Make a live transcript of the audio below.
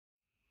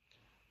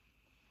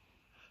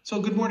So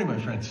good morning, my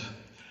friends.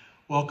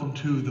 Welcome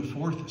to the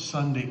fourth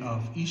Sunday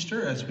of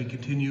Easter as we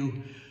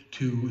continue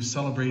to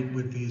celebrate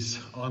with these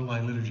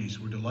online liturgies.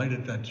 We're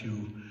delighted that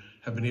you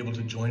have been able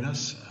to join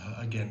us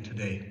again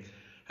today.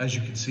 As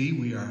you can see,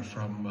 we are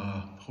from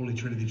Holy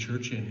Trinity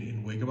Church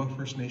in Waycobah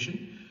First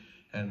Nation,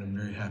 and I'm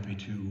very happy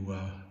to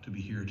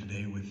be here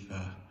today with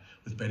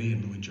Betty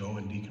and Louis Joe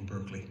and Deacon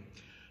Berkeley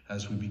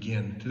as we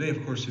begin. Today,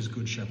 of course, is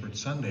Good Shepherd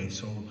Sunday,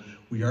 so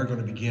we are going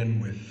to begin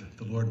with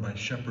 "The Lord my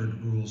Shepherd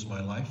rules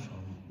my life."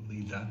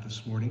 Lead that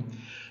this morning.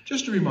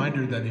 Just a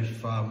reminder that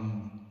if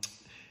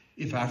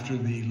after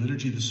the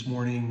liturgy this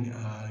morning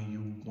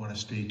you want to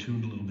stay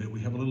tuned a little bit, we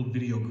have a little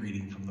video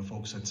greeting from the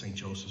folks at St.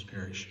 Joseph's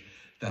Parish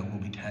that will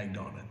be tagged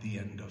on at the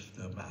end of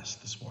the Mass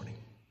this morning.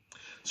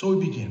 So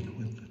we begin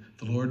with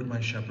 "The Lord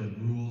my Shepherd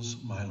rules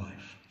my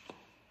life."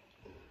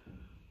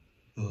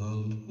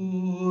 The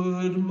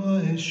Lord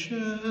my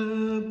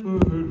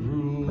Shepherd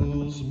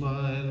rules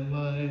my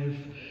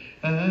life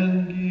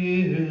and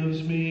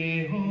gives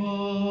me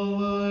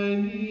all I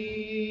need.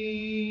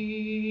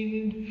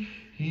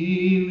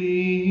 He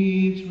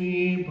leads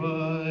me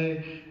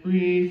by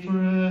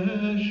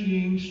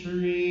refreshing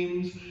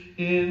streams,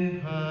 in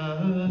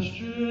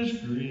pastures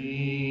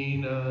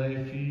green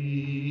I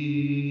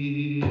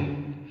feed.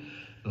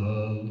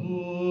 The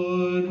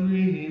Lord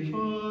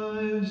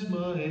revives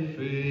my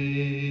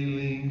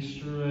failing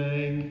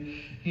strength.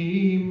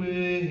 He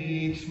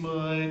makes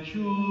my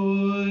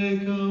joy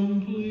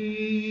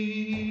complete,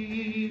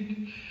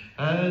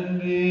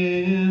 and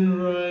in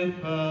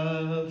right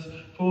paths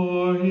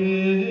for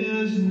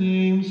his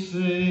name's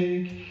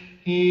sake,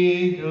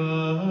 he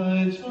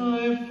guides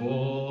my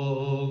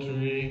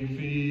faltering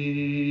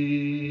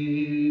feet.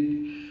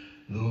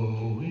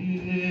 Though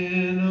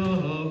in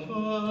a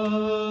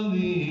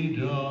valley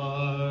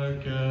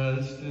dark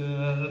as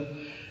death,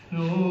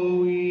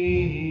 no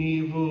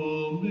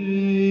evil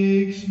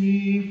makes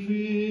me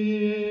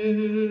fear.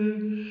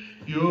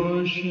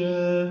 Your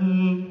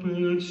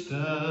shepherd's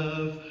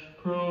staff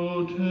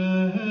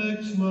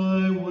protects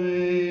my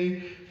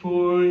way,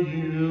 for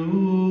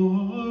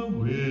you are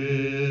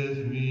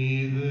with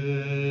me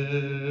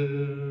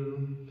there.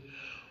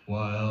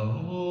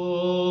 While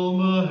all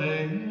my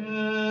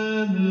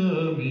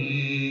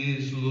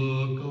enemies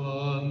look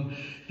on,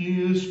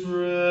 you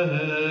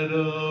spread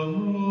a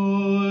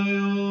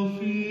royal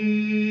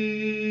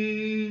feast.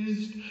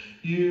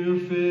 You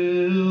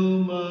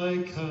fill my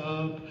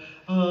cup,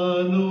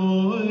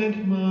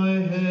 anoint my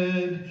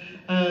head,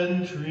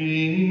 and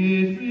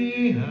treat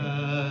me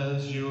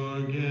as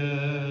your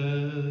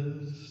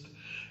guest.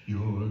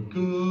 Your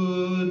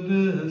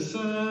goodness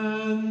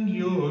and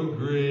your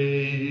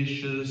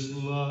gracious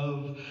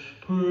love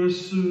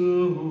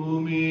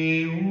pursue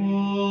me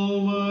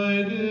all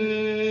my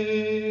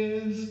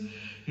days.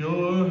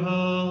 Your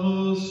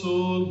house,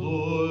 O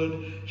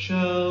Lord,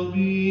 shall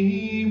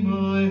be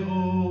my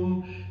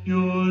home,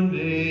 your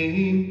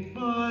name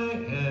my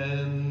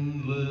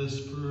endless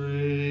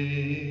praise.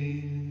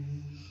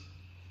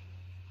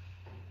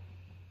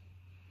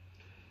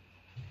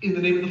 In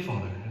the name of the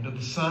Father, and of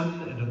the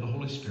Son, and of the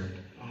Holy Spirit.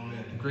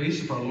 Amen. The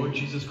grace of our Lord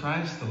Jesus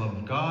Christ, the love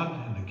of God,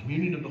 and the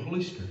communion of the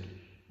Holy Spirit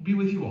be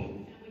with you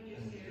all.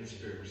 And with your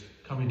spirit.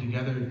 Coming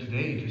together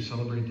today to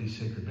celebrate these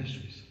sacred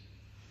mysteries,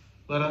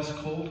 let us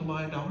call to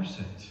mind our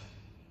sins.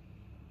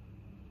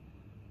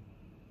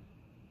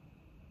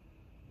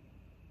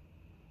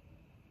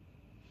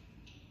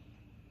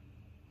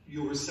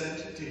 You were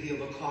sent to heal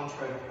the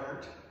contrite of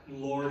heart.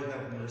 Lord,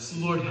 have mercy.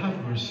 Lord, have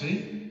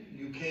mercy.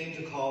 You came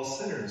to call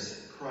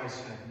sinners.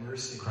 Christ, have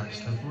mercy.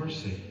 Christ, have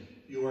mercy.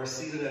 You are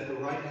seated at the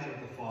right hand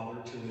of the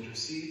Father to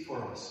intercede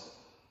for us.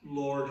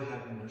 Lord,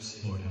 have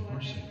mercy. Lord, have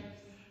mercy.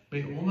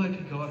 May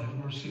Almighty God have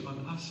mercy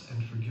on us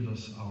and forgive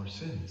us our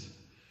sins,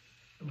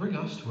 and bring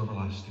us to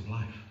everlasting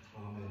life.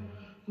 Amen.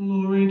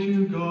 Glory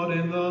to God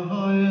in the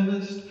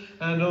highest,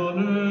 and on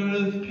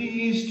earth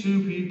peace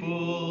to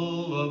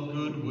people of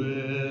good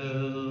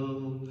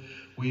will.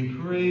 We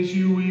praise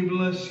you, we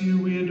bless you,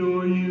 we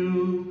adore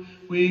you,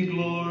 we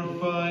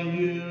glorify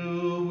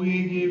you,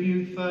 we give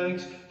you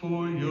thanks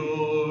for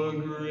your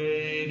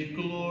great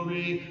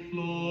glory,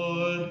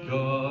 Lord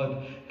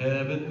God,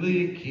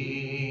 heavenly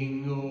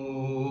King,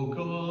 O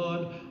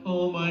God,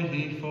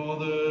 almighty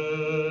Father.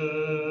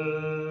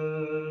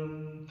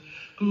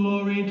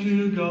 Glory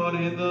to God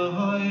in the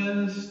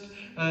highest,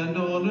 and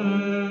on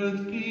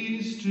earth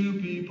peace to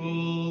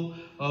people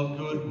of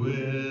good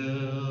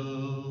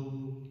will.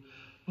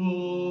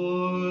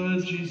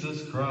 Lord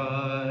Jesus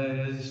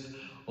Christ,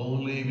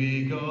 only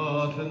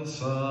begotten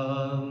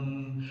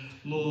Son,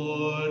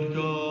 Lord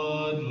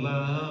God,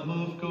 Lamb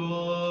of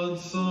God,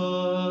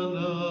 Son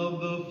of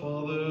the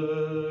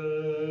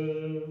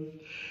Father,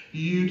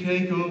 you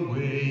take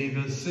away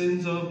the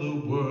sins of the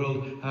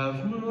world,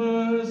 have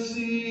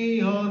mercy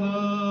on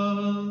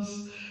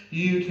us.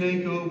 You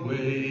take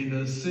away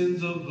the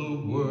sins of the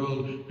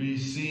world,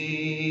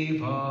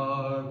 receive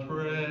our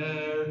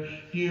prayer.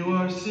 You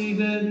are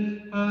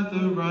seated at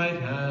the right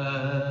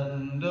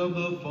hand of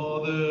the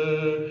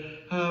Father.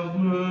 Have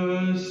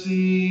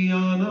mercy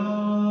on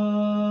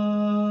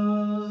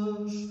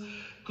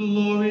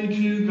Glory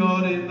to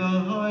God in the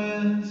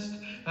highest,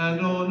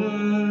 and on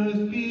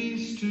earth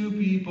peace to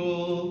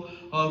people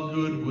of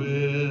good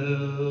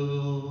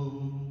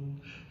will.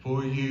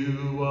 For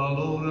you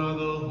alone are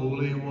the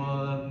Holy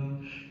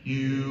One,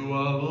 you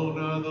alone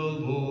are the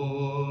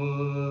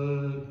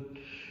Lord.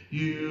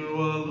 You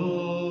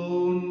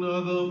alone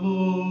are the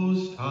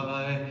Most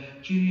High,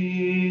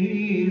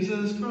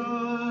 Jesus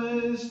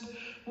Christ,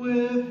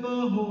 with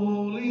the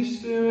Holy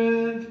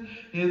Spirit,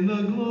 in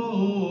the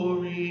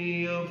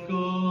glory of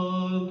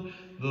God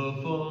the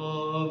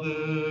Father.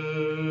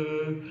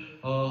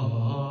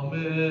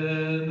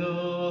 Amen,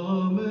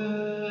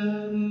 amen.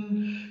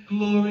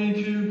 Glory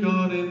to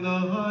God in the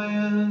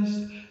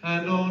highest,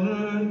 and on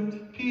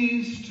earth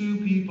peace to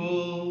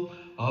people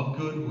of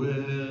good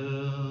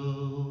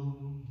will.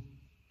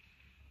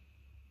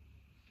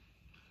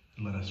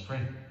 Let us pray.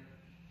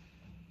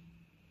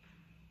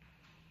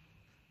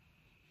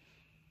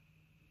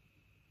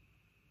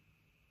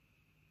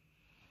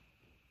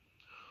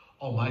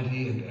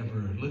 Almighty and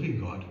ever-living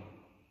God,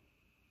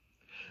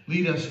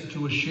 lead us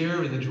to a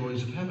share in the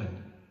joys of heaven,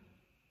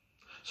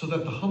 so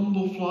that the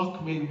humble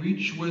flock may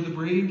reach where the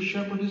brave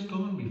shepherd has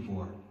gone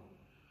before,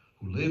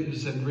 who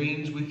lives and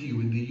reigns with you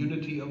in the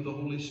unity of the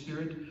Holy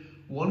Spirit,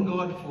 one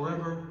God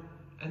forever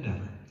and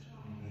ever.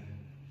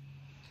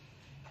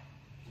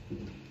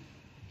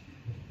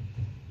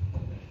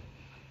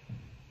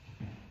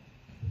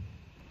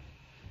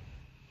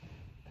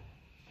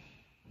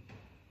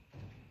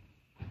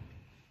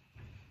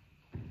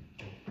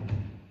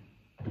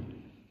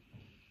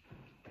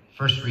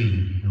 First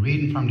reading, a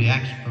reading from the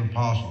Acts of the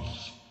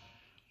Apostles.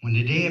 When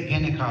the day of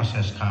Pentecost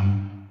has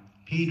come,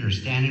 Peter,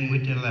 standing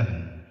with the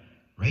 11,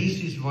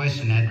 raised his voice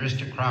and addressed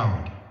the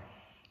crowd.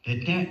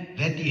 Let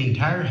the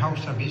entire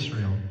house of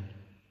Israel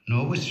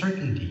know with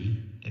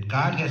certainty that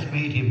God has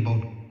made him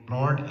both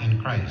Lord and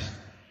Christ,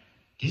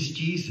 this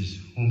Jesus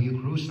whom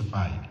you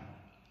crucified.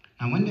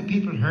 Now when the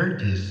people heard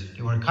this,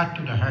 they were cut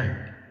to the heart,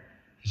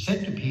 and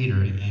said to Peter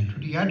and to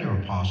the other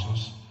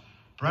apostles,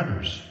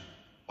 Brothers,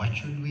 what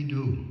should we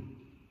do?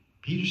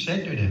 Peter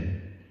said to them,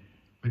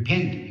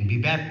 Repent and be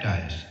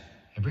baptized,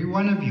 every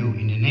one of you,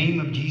 in the name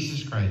of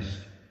Jesus Christ,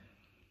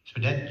 so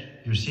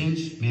that your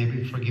sins may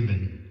be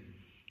forgiven,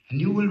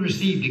 and you will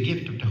receive the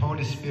gift of the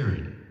Holy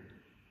Spirit.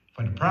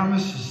 For the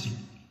promise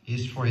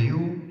is for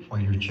you,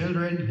 for your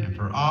children, and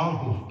for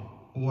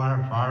all who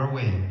are far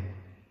away,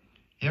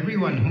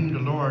 everyone whom the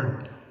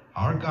Lord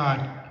our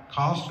God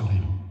calls to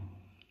him.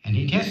 And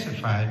he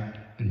testified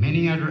with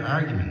many other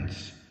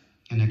arguments,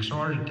 and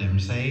exhorted them,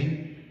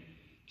 saying,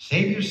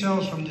 Save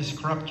yourselves from this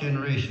corrupt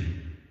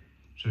generation.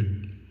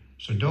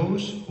 So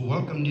those who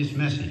welcomed this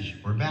message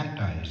were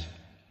baptized.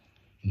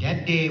 And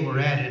that day were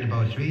added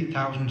about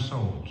 3,000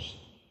 souls.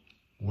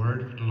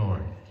 Word of the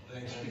Lord.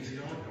 Thanks be to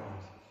God.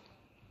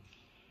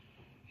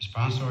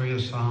 Responsorial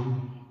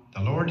Psalm.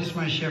 The Lord is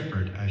my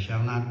shepherd, I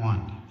shall not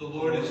want. The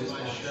Lord is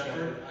my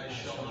shepherd, I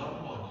shall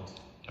not want.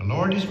 The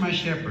Lord is my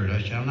shepherd,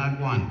 I shall not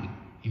want.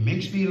 He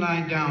makes me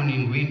lie down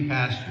in green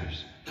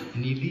pastures,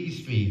 and he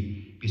leads me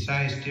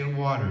beside still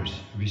waters.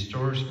 He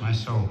restores my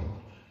soul.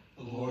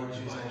 The Lord is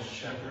my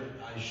shepherd,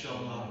 I shall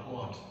not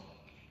want.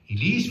 He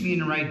leads me in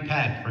the right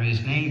path for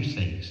his name's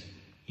sake.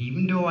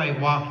 Even though I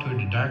walk through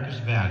the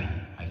darkest valley,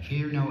 I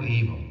fear no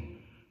evil,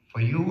 for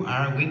you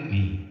are with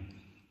me.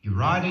 Your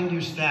rod and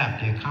your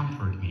staff, they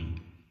comfort me.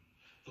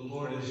 The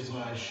Lord is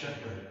my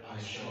shepherd, I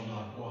shall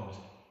not want.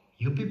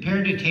 You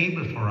prepared a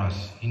table for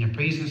us in the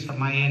presence of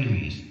my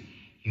enemies.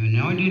 You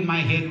anointed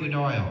my head with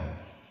oil.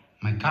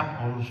 My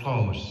cup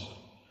overflows.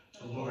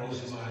 The Lord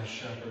is my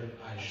shepherd,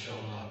 I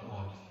shall not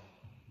want.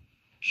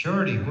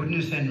 Surely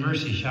goodness and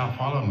mercy shall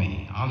follow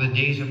me all the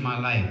days of my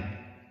life,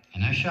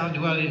 and I shall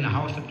dwell in the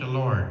house of the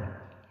Lord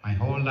my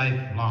whole life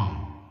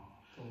long.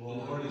 The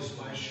Lord is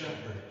my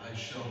shepherd, I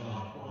shall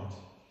not want.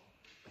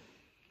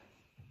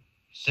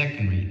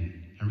 Second reading,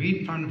 a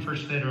reading from the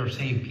first letter of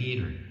St.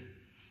 Peter.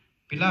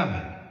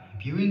 Beloved,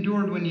 if you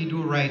endured when you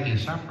do right and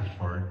suffer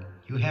for it,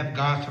 you have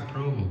God's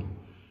approval.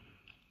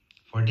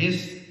 For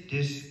this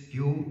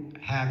you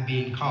have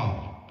been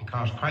called,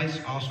 because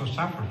Christ also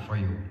suffered for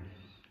you,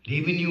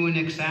 leaving you an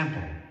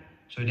example,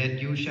 so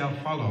that you shall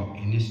follow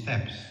in his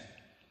steps.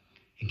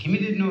 He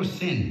committed no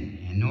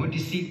sin, and no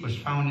deceit was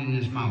found in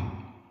his mouth.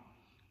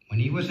 When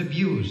he was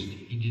abused,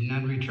 he did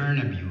not return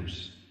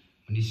abuse.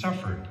 When he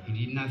suffered,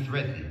 he did not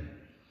threaten.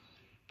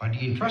 But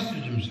he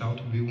entrusted himself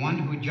to be one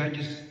who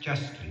judges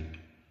justly.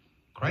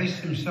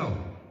 Christ himself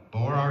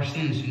bore our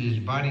sins in his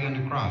body on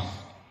the cross,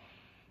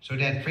 so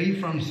that free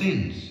from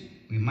sins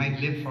we might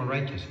live for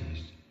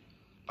righteousness.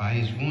 By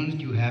his wounds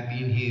you have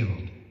been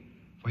healed.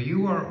 For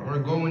you were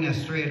going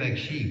astray like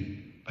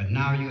sheep, but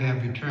now you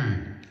have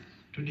returned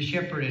to the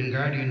shepherd and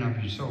guardian of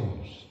your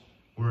souls.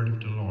 Word of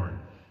the Lord.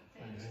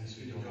 Thanks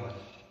be to God.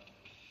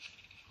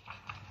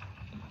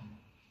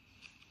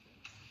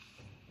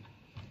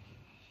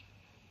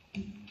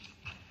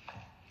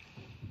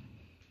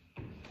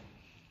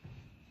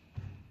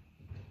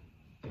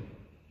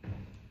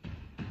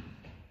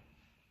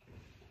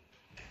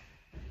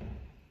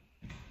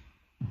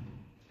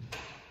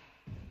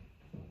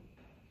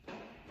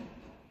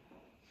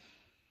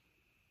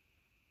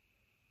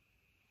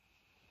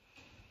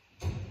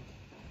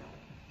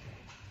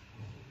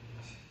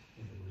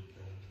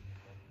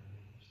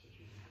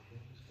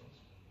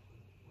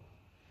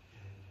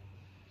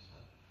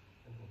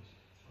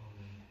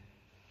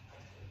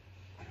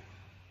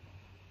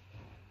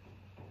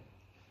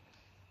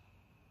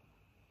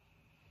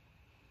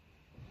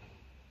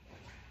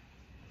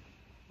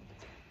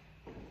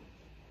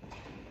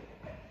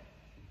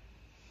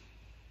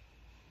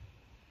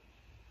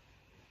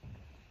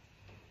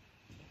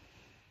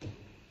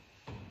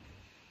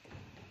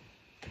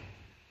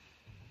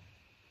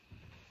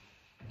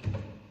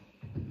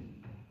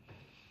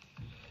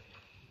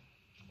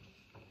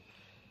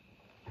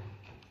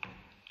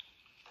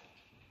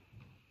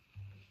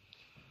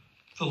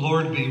 The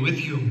Lord be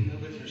with you.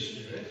 And with your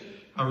spirit.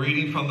 A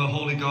reading from the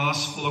Holy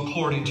Gospel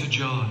according to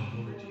John.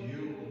 Glory to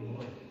you, O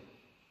Lord.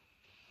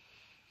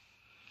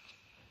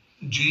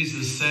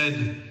 Jesus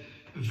said,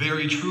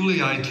 "Very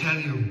truly I tell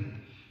you,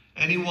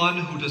 anyone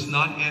who does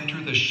not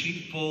enter the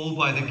sheepfold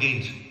by the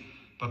gate,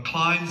 but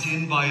climbs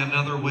in by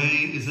another way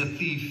is a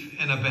thief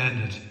and a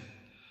bandit.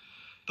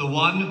 The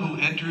one who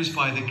enters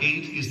by the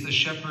gate is the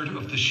shepherd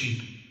of the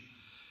sheep.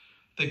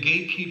 The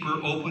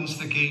gatekeeper opens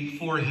the gate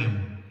for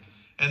him,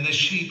 and the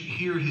sheep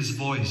hear his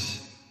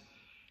voice.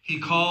 He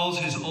calls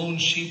his own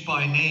sheep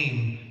by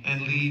name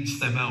and leads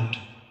them out.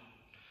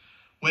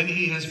 When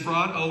he has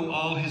brought out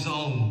all his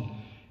own,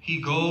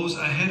 he goes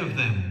ahead of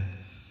them,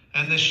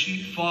 and the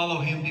sheep follow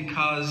him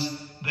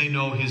because they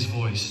know his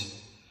voice.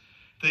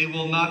 They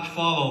will not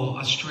follow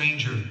a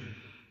stranger,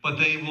 but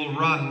they will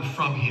run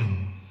from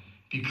him,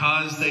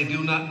 because they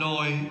do not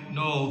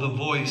know the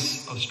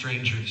voice of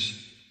strangers."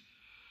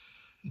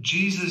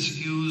 Jesus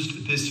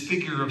used this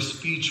figure of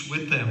speech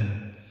with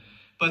them,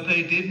 but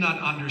they did not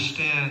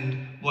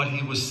understand what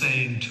he was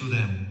saying to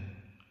them.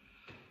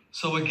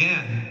 So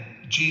again,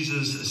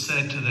 Jesus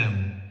said to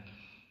them,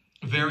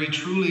 "Very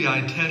truly I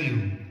tell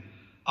you,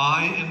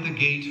 I am the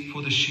gate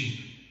for the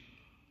sheep.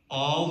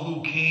 All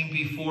who came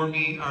before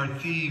me are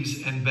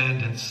thieves and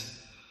bandits,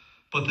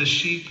 but the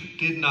sheep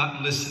did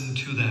not listen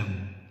to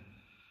them.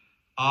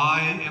 I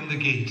am the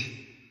gate.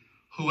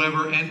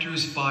 Whoever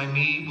enters by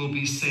me will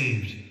be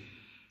saved,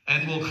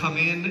 and will come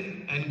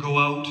in and go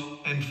out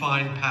and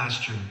find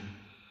pasture.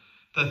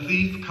 The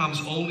thief comes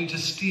only to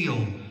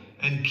steal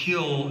and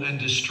kill and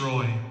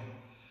destroy.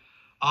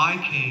 I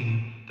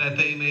came that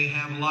they may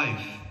have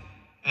life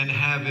and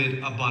have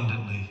it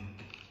abundantly."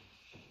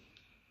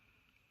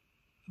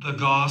 The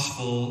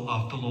Gospel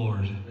of the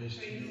Lord. Praise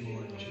to you,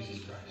 Lord Jesus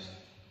Christ.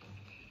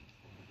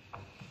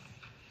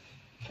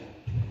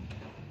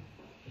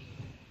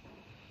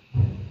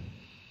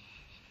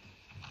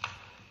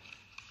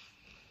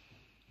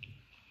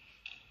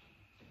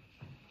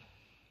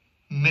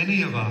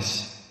 Many of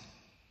us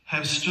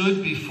have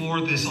stood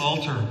before this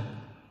altar,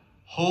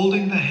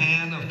 holding the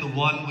hand of the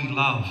one we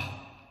love,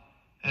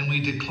 and we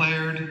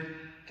declared,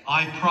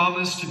 "I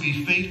promise to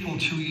be faithful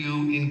to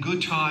you in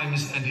good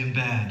times and in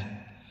bad,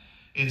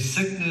 in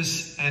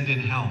sickness and in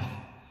health,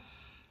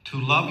 to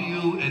love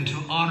you and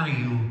to honor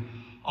you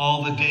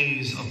all the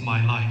days of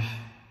my life."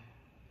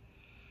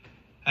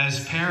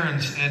 As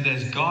parents and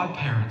as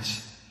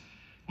godparents,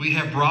 we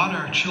have brought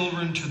our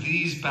children to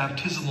these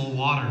baptismal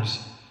waters,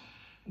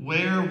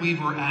 where we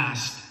were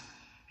asked,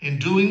 "In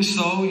doing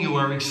so, you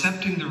are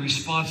accepting the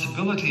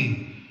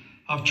responsibility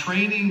of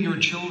training your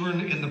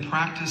children in the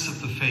practice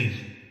of the faith.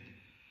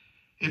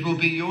 It will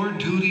be your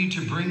duty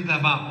to bring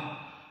them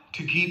up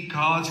to keep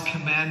God's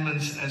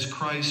commandments as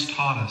Christ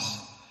taught us,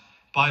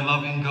 by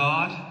loving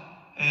God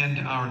and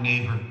our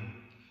neighbor.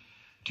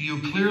 Do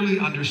you clearly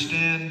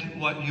understand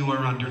what you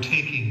are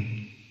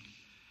undertaking?"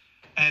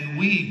 And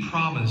we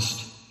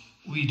promised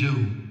we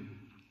do.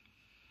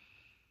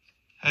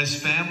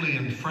 As family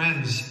and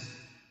friends,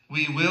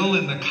 we will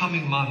in the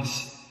coming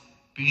months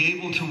be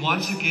able to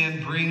once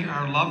again bring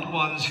our loved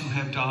ones who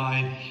have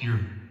died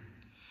here,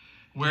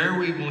 where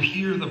we will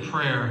hear the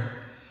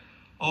prayer,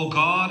 "O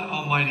God,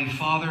 Almighty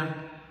Father,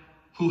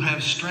 who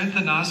have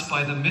strengthened us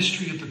by the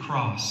mystery of the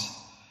cross,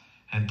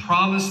 and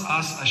promised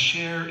us a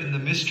share in the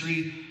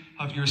mystery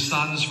of your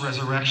Son's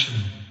resurrection,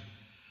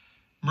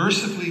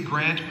 mercifully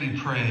grant, we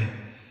pray,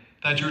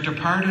 that your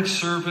departed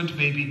servant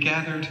may be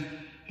gathered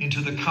into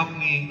the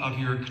company of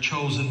your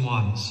chosen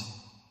ones."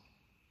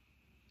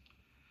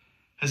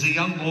 As a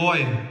young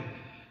boy,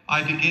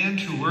 I began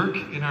to work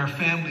in our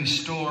family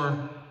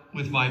store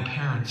with my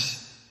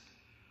parents.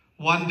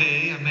 One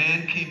day, a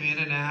man came in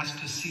and asked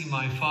to see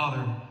my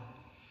father.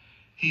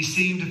 He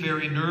seemed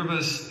very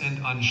nervous and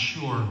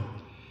unsure,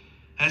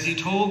 as he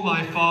told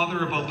my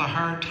father about the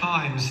hard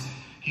times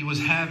he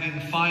was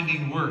having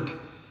finding work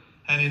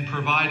and in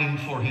providing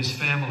for his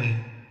family.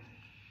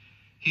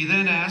 He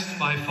then asked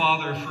my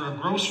father for a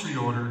grocery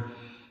order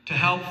to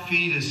help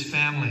feed his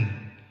family,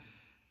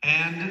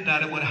 and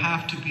that it would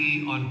have to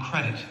be on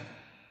credit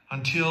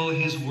until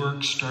his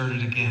work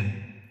started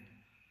again.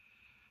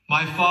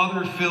 My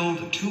father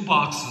filled 2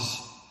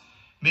 boxes,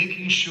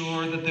 making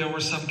sure that there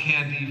was some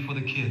candy for the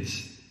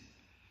kids.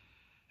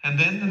 And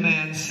then the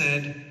man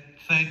said,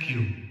 "Thank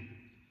you.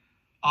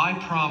 I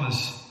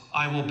promise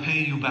I will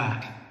pay you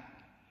back."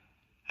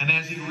 And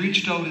as he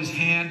reached out his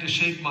hand to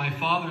shake my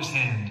father's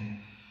hand,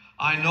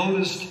 I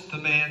noticed the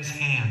man's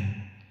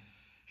hand.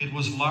 It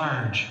was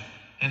large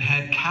and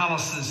had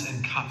calluses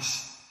and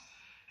cuts.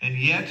 And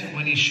yet,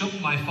 when he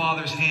shook my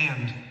father's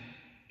hand,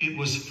 it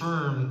was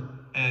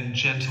firm and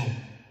gentle.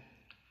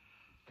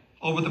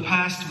 Over the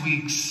past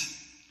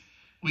weeks,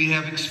 we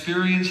have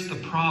experienced the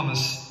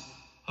promise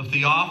of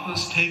the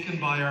office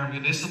taken by our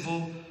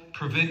municipal,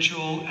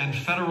 provincial, and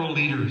federal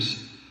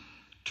leaders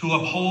to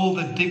uphold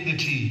the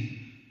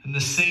dignity and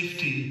the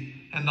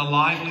safety and the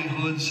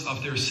livelihoods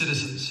of their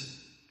citizens.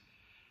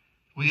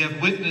 We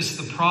have witnessed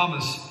the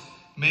promise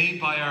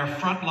made by our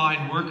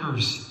frontline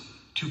workers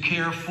to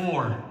care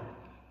for,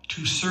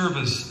 to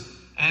service,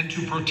 and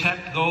to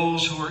protect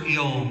those who are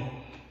ill,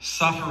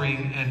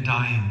 suffering, and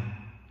dying.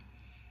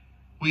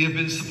 We have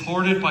been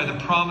supported by the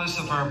promise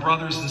of our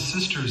brothers and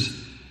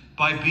sisters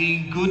by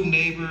being good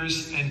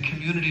neighbors and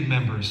community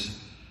members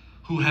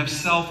who have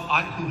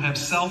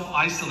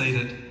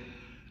self-isolated,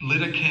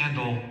 lit a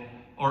candle,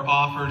 or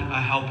offered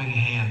a helping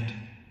hand.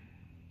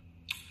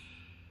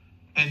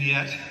 And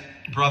yet,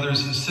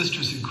 brothers and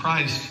sisters in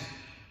Christ,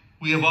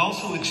 we have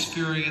also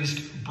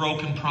experienced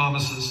broken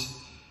promises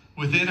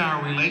within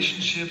our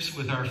relationships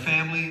with our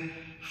family,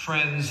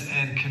 friends,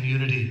 and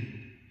community.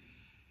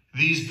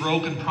 These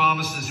broken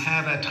promises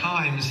have at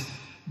times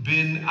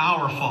been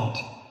our fault,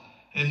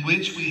 in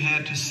which we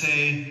had to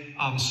say,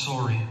 "I'm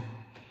sorry."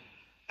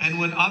 And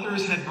when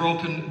others had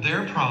broken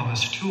their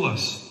promise to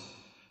us,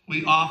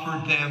 we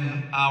offered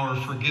them our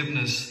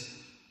forgiveness.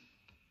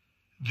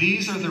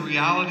 These are the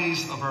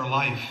realities of our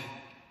life.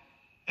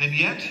 And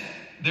yet,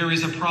 there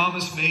is a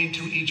promise made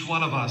to each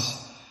one of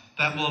us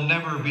that will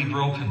never be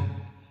broken.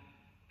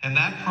 And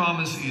that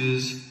promise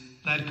is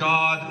that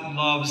God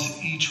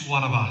loves each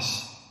one of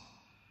us.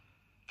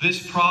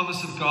 This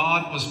promise of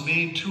God was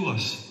made to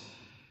us.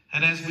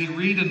 And as we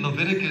read in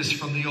Leviticus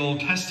from the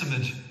Old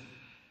Testament,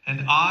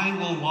 "And I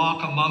will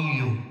walk among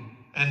you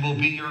and will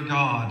be your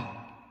God,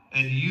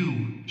 and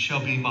you shall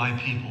be my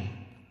people."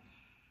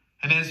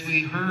 And as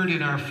we heard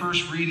in our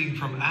first reading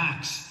from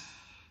Acts,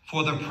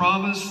 "For the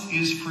promise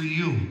is for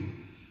you,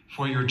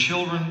 for your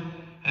children,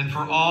 and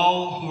for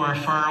all who are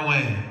far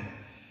away,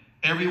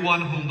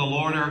 everyone whom the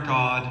Lord our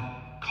God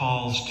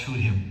calls to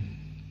him."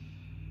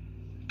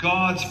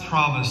 God's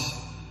promise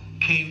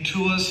came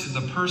to us in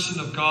the person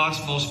of God's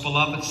most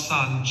beloved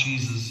Son,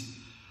 Jesus,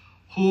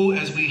 who,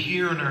 as we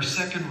hear in our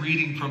second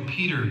reading from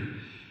Peter,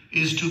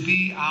 is to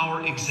be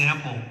our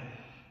example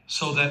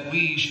so that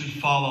we should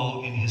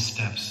follow in his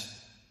steps.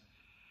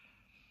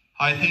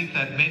 I think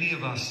that many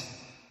of us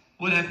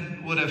would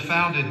have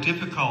found it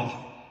difficult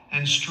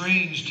and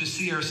strange to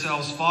see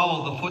ourselves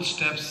follow the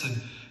footsteps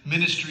and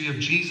ministry of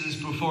Jesus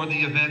before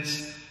the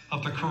events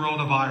of the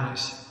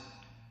coronavirus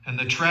and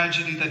the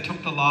tragedy that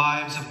took the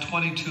lives of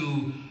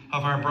 22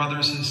 of our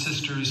brothers and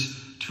sisters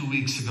 2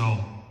 weeks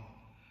ago.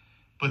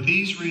 But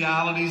these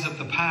realities of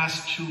the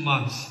past 2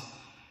 months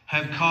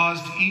have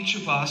caused each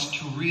of us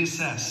to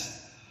reassess,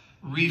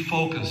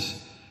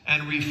 refocus,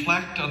 and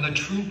reflect on the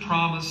true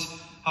promise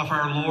of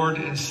our Lord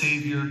and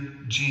Savior,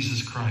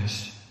 Jesus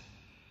Christ.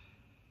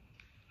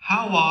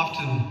 How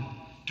often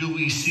do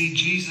we see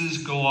Jesus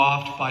go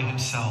off by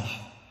himself,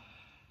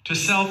 to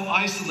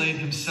self-isolate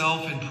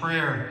himself in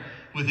prayer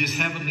with his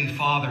heavenly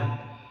Father,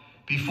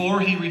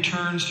 before he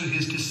returns to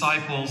his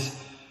disciples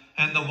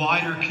and the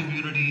wider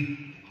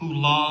community who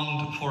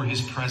longed for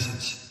his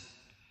presence?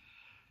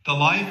 The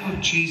life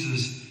of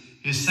Jesus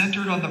is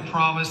centered on the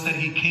promise that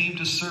he came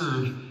to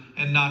serve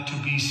and not to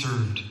be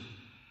served.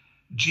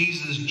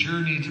 Jesus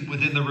journeyed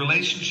within the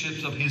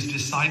relationships of his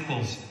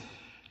disciples,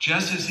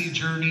 just as he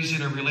journeys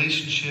in a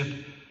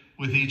relationship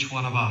with each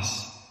one of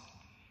us.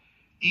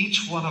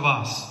 Each one of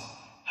us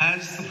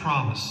has the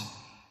promise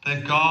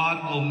that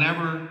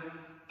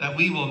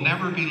we will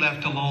never be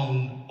left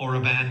alone or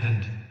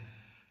abandoned.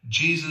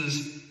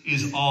 Jesus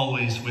is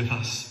always with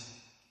us.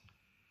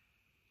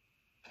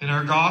 In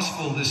our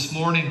gospel this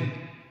morning,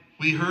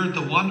 we heard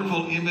the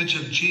wonderful image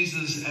of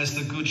Jesus as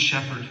the Good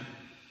Shepherd,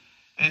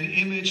 an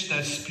image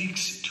that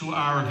speaks to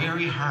our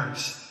very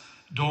hearts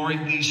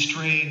during these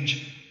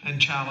strange and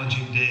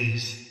challenging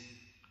days.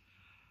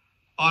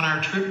 On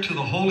our trip to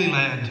the Holy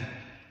Land,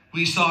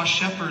 we saw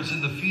shepherds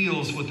in the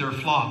fields with their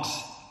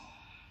flocks.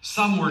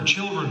 Some were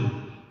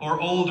children or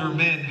older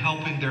men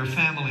helping their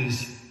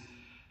families,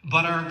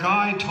 but our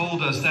guide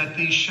told us that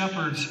these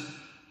shepherds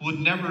would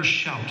never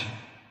shout.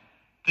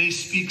 They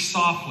speak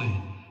softly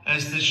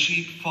as the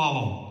sheep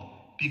follow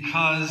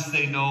because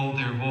they know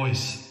their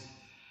voice,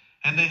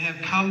 and they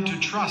have come to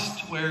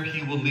trust where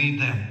he will lead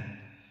them.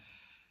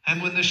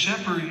 And when the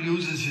shepherd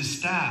uses his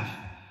staff,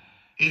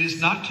 it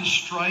is not to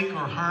strike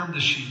or harm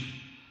the sheep,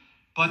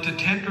 but to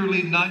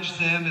tenderly nudge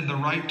them in the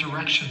right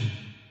direction,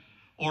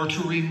 or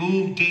to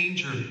remove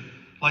danger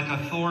like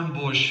a thorn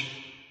bush,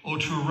 or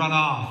to run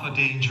off a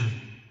danger.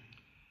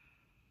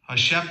 A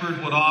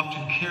shepherd would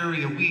often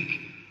carry a weak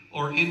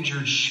or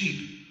injured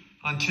sheep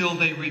until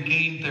they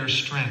regained their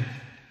strength,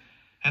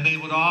 and they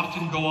would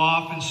often go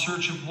off in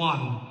search of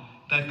one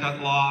that got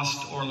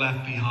lost or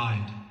left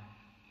behind.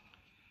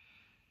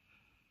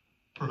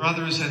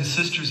 Brothers and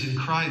sisters in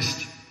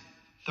Christ,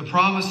 the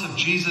promise of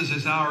Jesus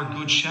as our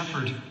Good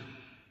Shepherd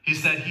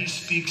is that he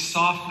speaks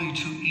softly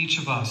to each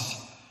of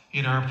us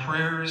in our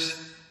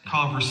prayers,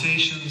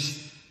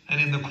 conversations, and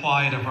in the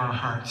quiet of our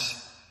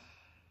hearts.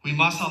 We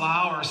must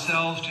allow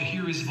ourselves to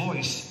hear his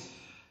voice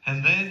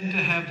and then to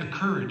have the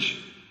courage,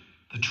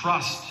 the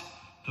trust,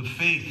 the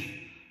faith,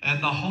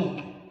 and the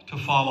hope to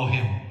follow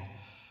him,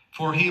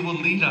 for he will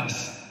lead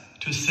us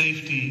to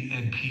safety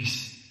and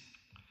peace.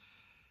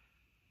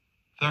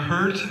 The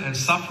hurt and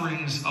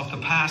sufferings of the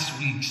past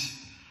weeks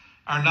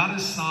are not a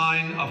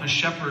sign of a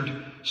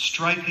shepherd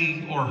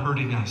striking or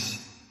hurting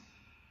us.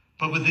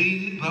 But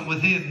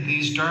within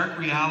these dark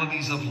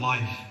realities of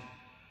life,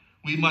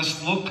 we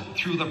must look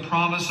through the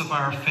promise of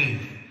our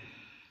faith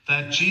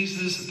that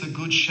Jesus, the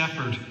Good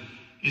Shepherd,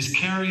 is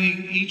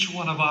carrying each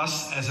one of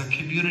us as a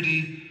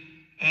community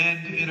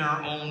and in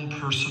our own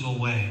personal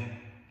way.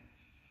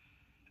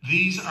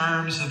 These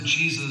arms of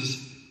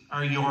Jesus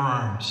are your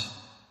arms.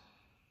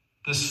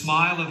 The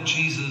smile of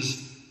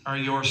Jesus are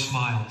your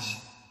smiles.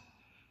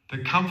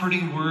 The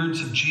comforting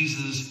words of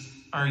Jesus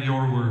are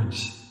your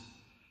words.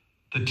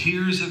 The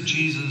tears of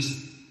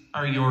Jesus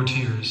are your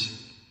tears.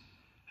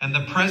 And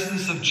the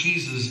presence of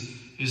Jesus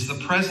is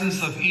the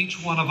presence of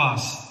each one of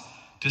us,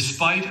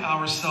 despite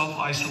our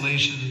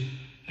self-isolation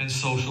and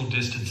social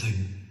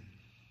distancing.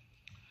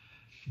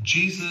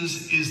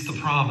 Jesus is the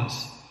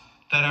promise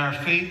that our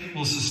faith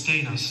will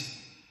sustain us,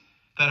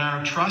 that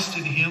our trust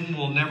in him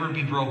will never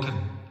be broken.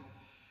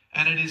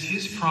 And it is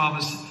his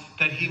promise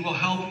that he will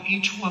help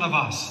each one of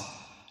us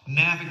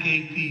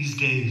navigate these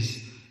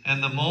days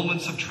and the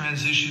moments of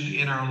transition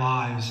in our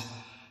lives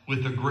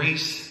with the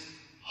grace,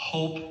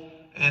 hope,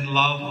 and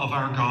love of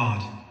our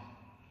God,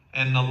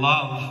 and the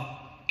love,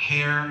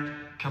 care,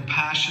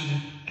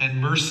 compassion,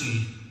 and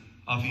mercy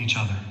of each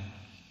other.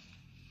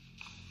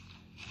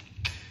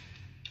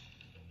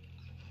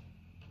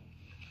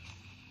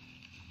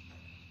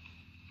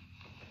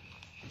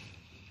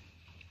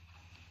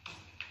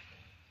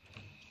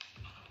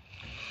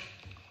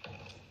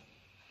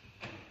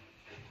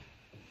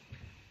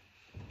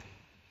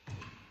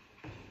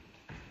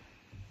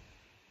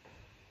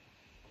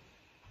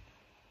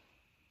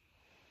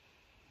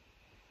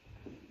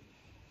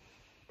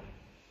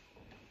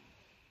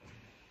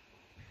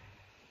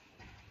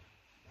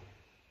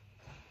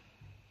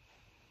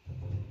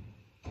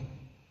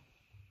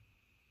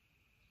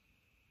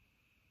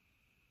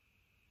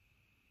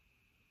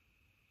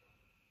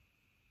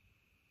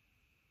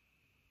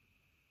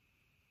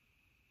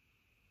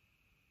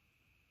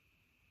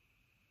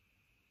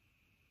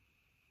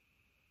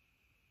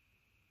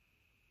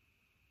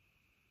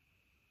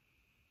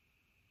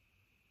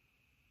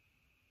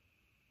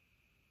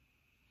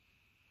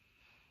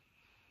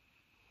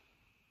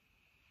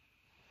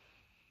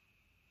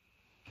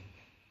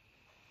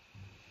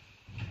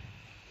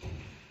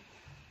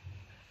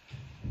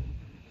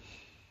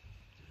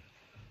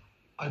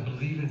 I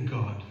believe in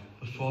God,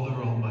 the Father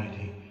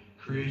Almighty,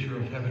 creator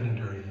of heaven and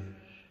earth,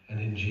 and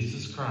in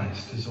Jesus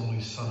Christ, his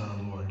only Son,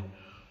 our Lord,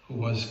 who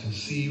was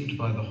conceived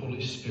by the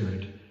Holy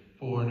Spirit,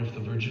 born of the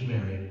Virgin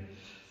Mary,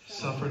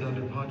 suffered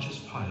under Pontius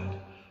Pilate,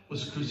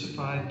 was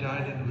crucified,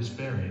 died, and was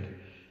buried.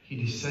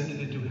 He descended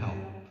into hell.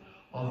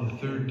 On the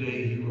third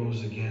day he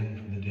rose again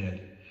from the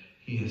dead.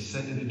 He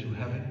ascended into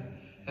heaven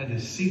and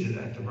is seated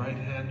at the right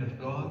hand of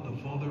God,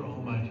 the Father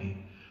Almighty.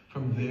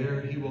 From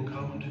there he will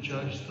come to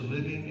judge the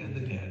living and the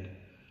dead.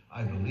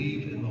 I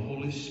believe in the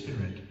Holy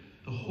Spirit,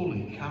 the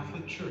Holy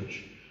Catholic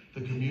Church, the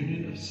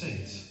communion of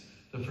saints,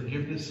 the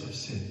forgiveness of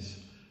sins,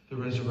 the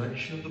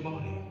resurrection of the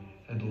body,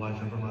 and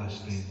life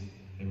everlasting.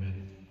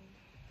 Amen.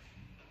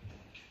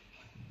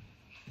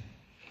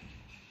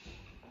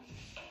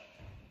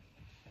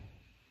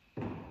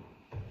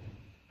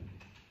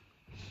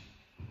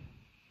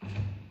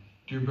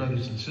 Dear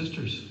brothers and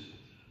sisters,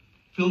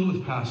 filled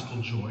with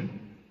paschal joy,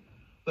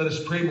 let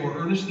us pray more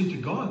earnestly to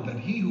God that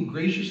he who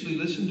graciously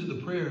listened to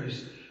the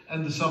prayers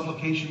and the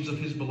supplications of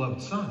his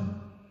beloved Son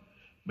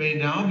may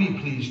now be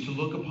pleased to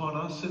look upon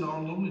us in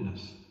our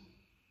lowliness.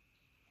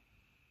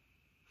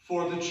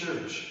 For the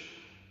Church,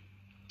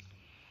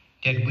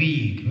 that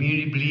we,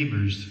 community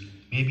believers,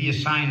 may be a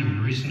sign of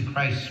the risen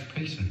Christ's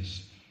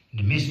presence in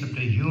the midst of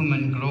the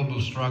human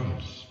global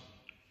struggles.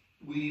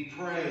 we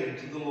pray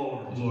to the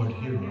Lord. Lord,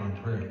 hear our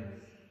prayer.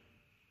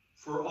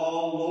 For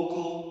all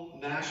local,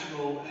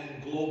 national,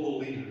 and global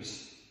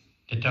leaders,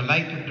 That the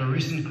light of the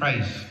risen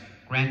Christ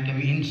grant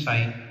them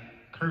insight,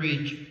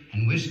 courage,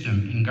 and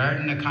wisdom in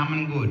guarding the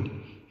common good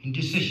in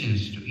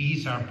decisions to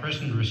ease our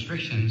present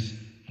restrictions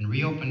and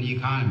reopen the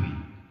economy.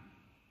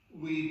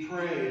 we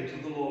pray to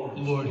the Lord.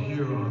 Lord,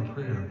 hear our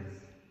prayer.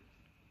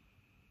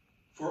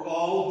 For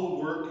all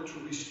who work to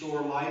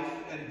restore life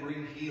and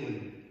bring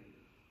healing,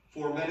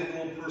 for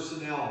medical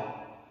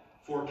personnel,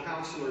 for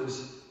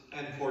counselors,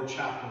 and for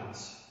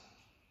chaplains,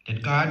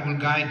 That God will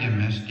guide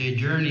them as they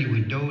journey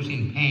with those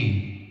in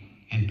pain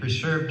and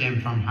preserve them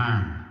from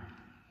harm.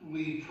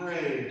 we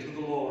pray to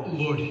the Lord.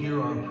 Lord, hear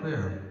our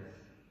prayer.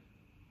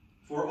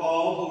 For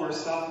all who are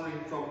suffering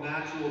from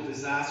natural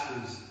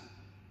disasters,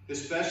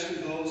 especially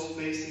those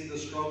facing the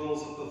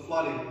struggles of the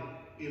flooding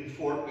in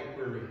Fort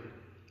McMurray,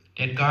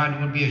 That God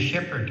will be a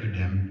shepherd to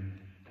them,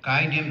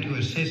 guide them to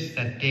assist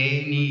that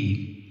they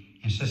need,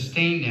 and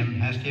sustain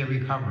them as they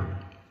recover.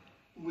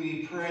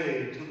 we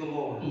pray to the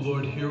Lord.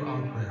 Lord, hear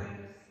our prayer.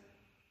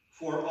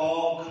 For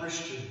all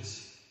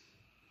Christians,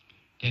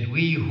 That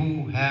we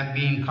who have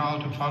been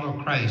called to follow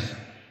Christ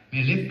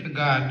may lift to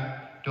God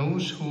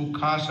those who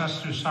cause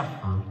us to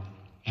suffer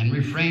and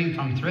refrain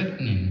from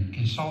threatening,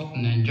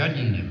 insulting, and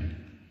judging them.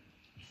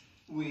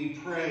 we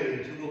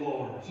pray to the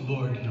Lord.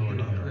 Lord, hear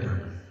our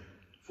prayer.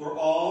 For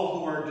all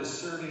who are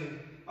discerning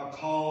a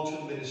call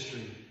to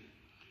ministry,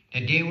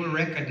 that they will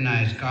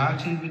recognize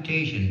God's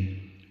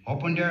invitation,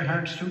 open their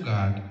hearts to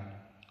God,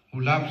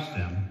 who loves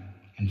them,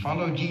 and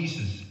follow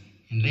Jesus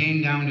in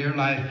laying down their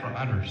life for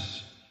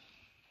others.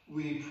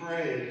 We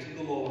pray to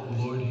the Lord.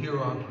 Lord, hear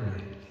our prayer.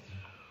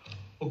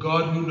 O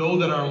God, who know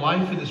that our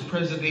life in this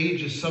present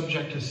age is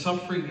subject to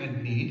suffering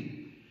and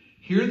need,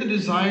 hear the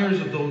desires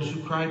of those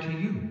who cry to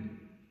you,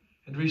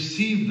 and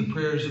receive the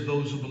prayers of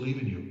those who believe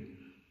in you,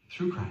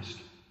 through Christ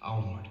our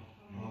Lord.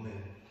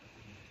 Amen.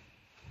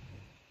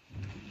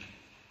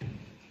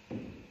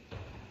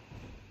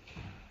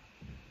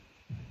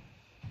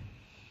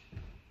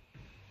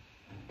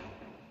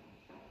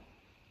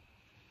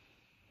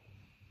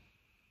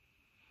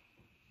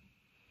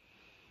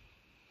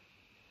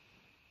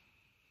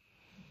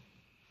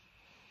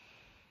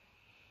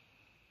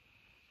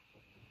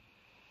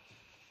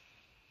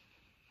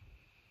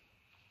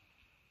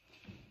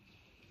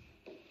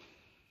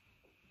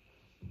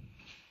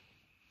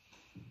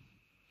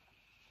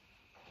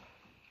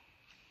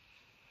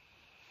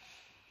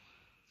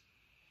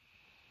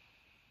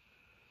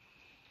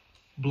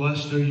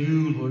 Blessed are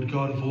you, Lord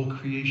God of all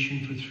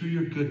creation, for through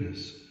your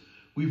goodness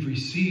we've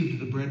received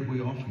the bread we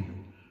offer you,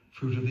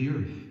 fruit of the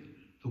earth,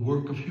 the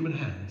work of human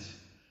hands.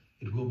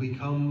 It will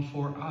become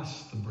for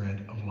us the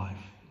bread of life.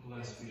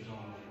 Blessed be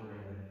God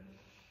forever.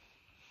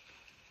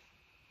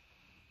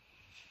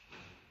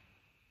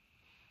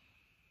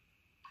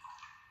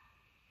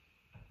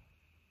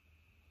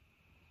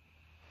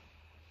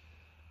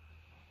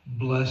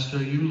 Blessed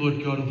are you,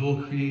 Lord God of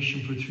all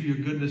creation, for through your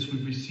goodness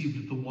we've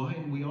received the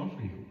wine we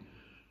offer you,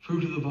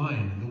 fruit of the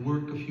vine, the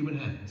work of human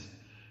hands.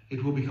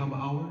 It will become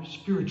our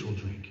spiritual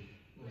drink.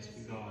 Blessed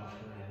be God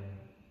forever.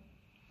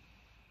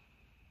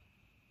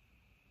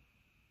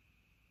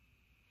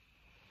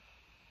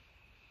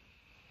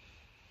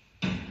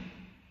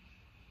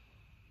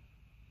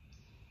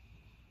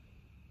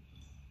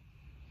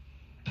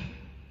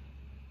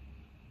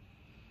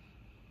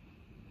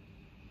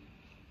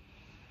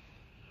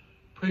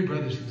 Pray,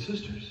 brothers and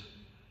sisters,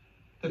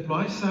 that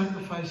my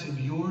sacrifice and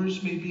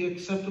yours may be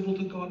acceptable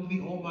to God the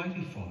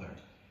Almighty Father.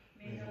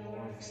 May the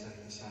Lord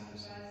accept the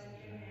sacrifice at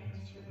your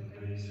hands for the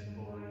praise and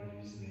glory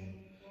of his name,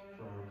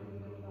 for our good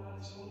and good of all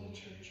his holy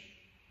church.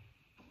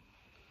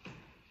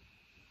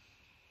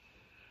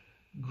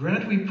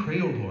 Grant, we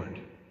pray, O Lord,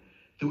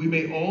 that we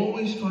may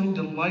always find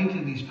delight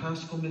in these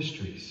paschal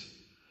mysteries,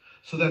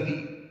 so that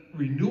the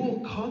renewal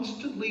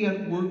constantly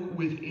at work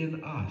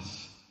within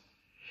us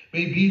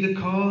may be the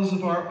cause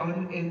of our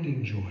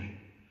unending joy.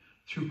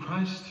 Through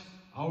Christ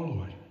our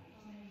Lord.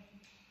 Amen.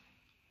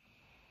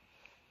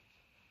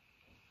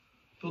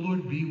 The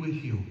Lord be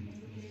with you.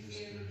 With your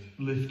spirit,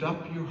 Lift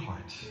up your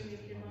hearts.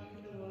 lift them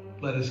up to the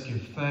Lord. Let us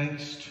give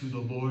thanks to the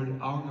Lord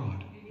our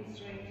God. It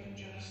is right and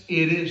just.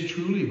 It is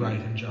truly right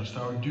and just,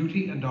 our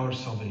duty and our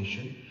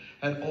salvation,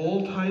 at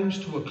all times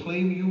to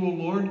acclaim you, O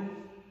Lord,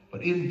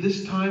 but in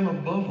this time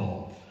above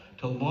all,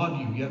 to laud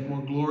you yet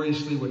more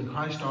gloriously when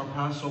Christ our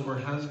Passover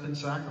has been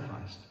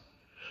sacrificed.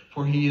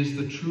 For he is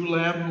the true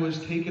Lamb who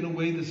has taken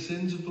away the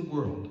sins of the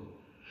world.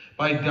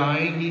 By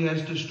dying he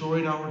has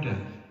destroyed our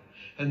death,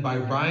 and by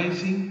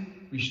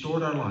rising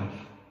restored our life.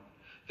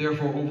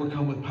 Therefore,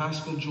 overcome with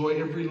paschal joy,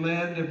 every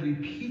land, every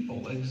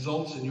people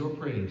exults in your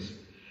praise,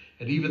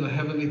 and even the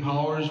heavenly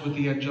powers with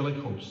the angelic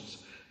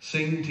hosts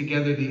sing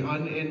together the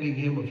unending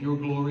hymn of your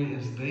glory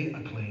as they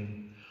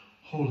acclaim,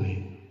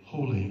 Holy,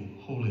 holy,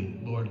 holy,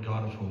 Lord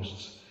God of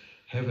hosts.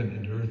 Heaven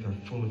and earth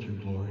are full of your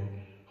glory.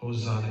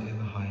 Hosanna in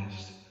the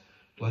highest.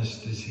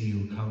 Blessed is he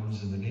who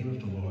comes in the name of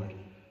the Lord.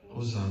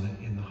 Hosanna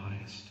in the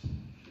highest.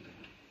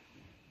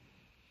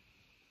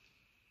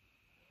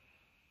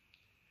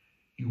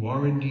 You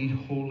are indeed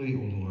holy,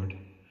 O Lord,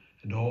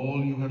 and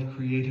all you have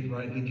created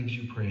rightly gives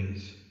you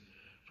praise.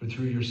 For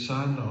through your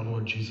Son, our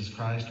Lord Jesus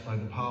Christ, by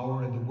the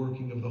power and the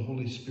working of the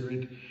Holy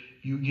Spirit,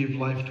 you give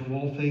life to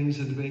all things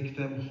and make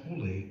them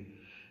holy.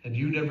 And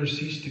you never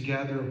cease to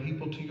gather a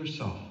people to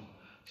yourself,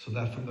 so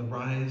that from the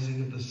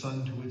rising of the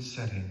sun to its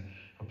setting,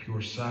 a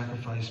pure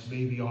sacrifice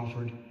may be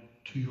offered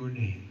to your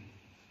name.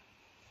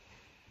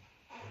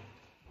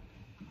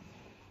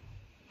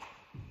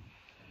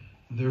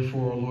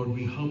 Therefore, O Lord,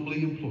 we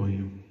humbly implore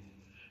you,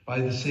 by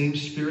the same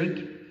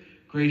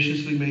Spirit,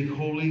 graciously make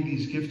holy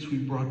these gifts we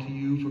brought to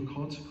you for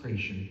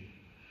consecration,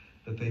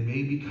 that they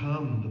may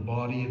become the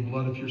body and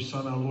blood of your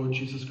Son, our Lord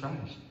Jesus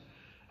Christ,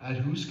 at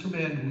whose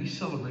command we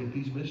celebrate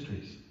these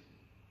mysteries.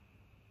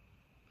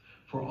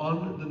 For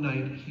on the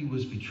night he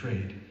was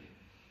betrayed,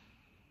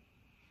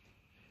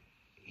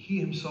 he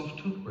himself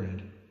took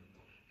bread,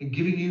 and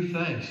giving you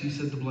thanks, he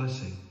said the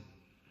blessing.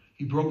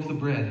 He broke the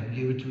bread and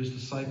gave it to his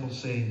disciples,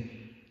 saying,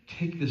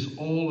 Take this,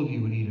 all of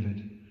you, and eat of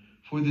it,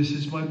 for this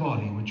is my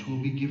body, which will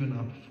be given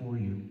up for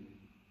you.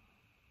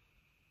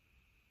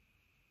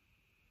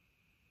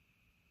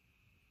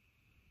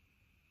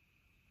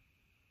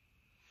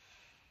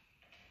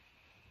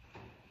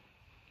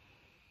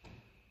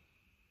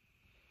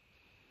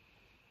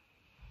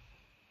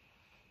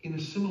 In a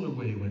similar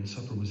way, when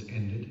supper was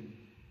ended,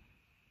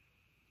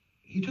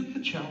 he took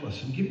the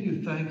chalice, and giving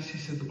you thanks, he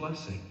said the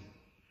blessing.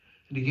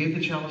 And he gave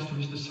the chalice to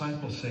his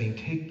disciples, saying,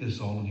 "Take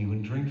this, all of you,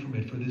 and drink from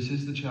it, for this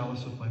is the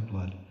chalice of my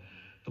blood,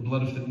 the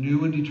blood of the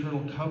new and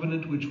eternal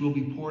covenant, which will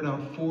be poured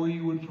out for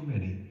you and for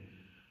many.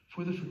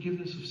 For the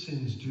forgiveness of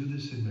sins, do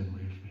this in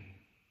memory of me."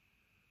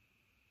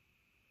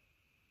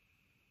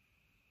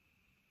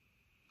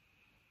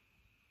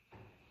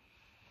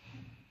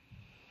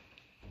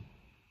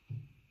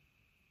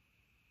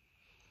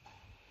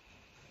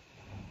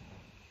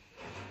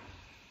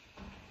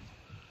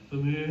 The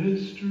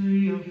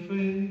mystery of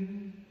faith.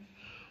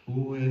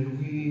 When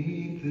we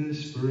eat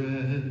this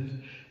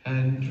bread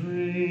and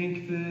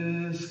drink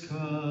this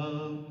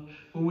cup,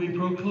 we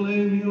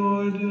proclaim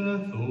your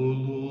death, O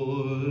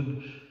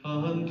Lord,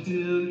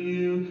 until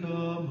you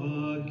come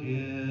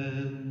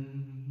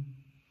again.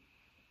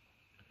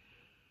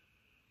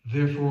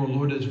 Therefore, O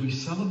Lord, as we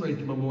celebrate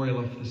the memorial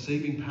of the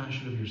saving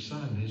passion of your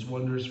Son, his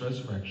wondrous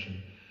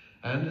resurrection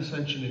and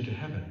ascension into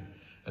heaven,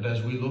 and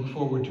as we look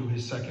forward to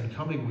his second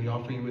coming, we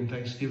offer you in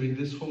thanksgiving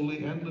this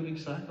holy and living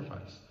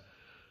sacrifice.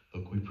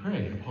 Look, we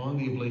pray, upon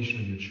the oblation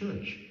of your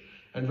church,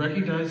 and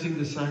recognizing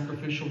the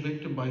sacrificial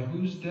victim by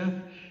whose death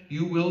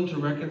you willed to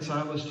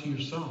reconcile us to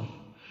yourself,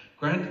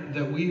 grant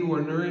that we who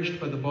are nourished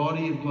by the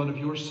body and blood of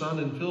your Son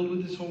and filled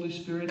with his Holy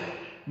Spirit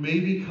may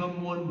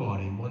become one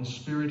body, one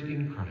spirit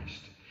in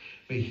Christ.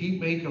 May he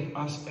make of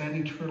us an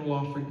eternal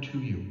offering to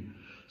you,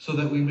 so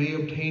that we may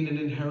obtain an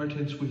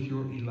inheritance with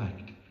your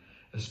elect,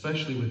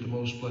 especially with the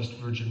most blessed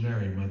Virgin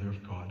Mary, Mother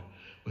of God,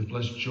 with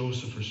blessed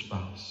Joseph, her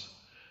spouse,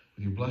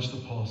 with your blessed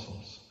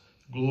apostles,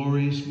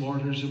 glorious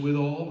martyrs, and with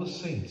all the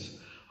saints,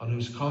 on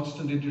whose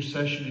constant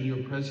intercession in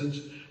your presence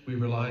we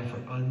rely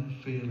for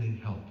unfailing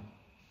help.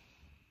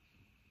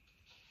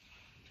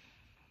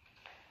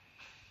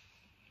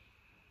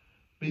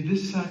 May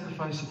this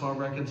sacrifice of our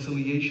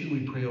reconciliation, we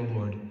pray, O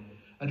Lord,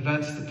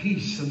 advance the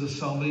peace and the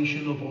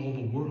salvation of all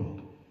the world.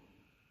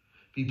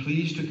 Be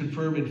pleased to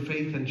confirm in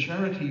faith and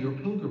charity your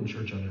pilgrim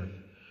church on earth,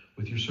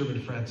 with your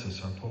servant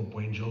Francis, our Pope,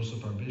 Wayne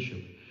Joseph, our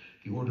Bishop,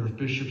 the order of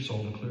bishops,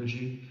 all the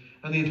clergy,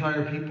 and the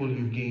entire people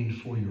you've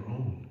gained for your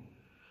own.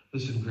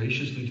 Listen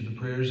graciously to the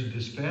prayers of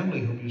this family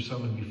whom you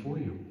summon before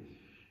you.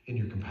 In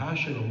your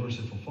compassion, O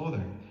merciful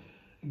Father,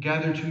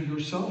 gather to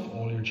yourself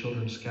all your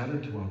children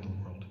scattered throughout the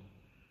world.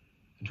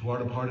 And to our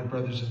departed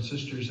brothers and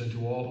sisters, and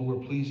to all who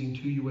were pleasing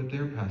to you at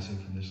their passing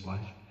from this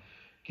life,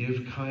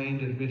 give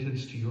kind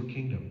admittance to your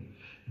kingdom.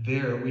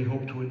 There we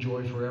hope to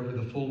enjoy forever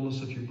the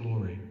fullness of your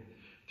glory.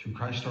 Through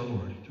Christ our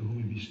Lord, through whom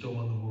you bestow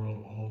on the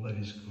world all that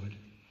is good.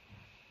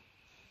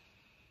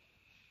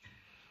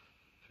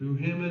 Through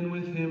him and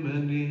with him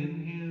and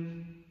in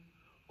him,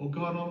 O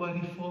God,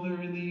 Almighty Father,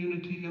 in the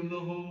unity of the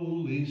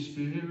Holy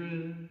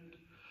Spirit,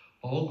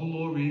 all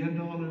glory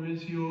and honor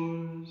is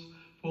yours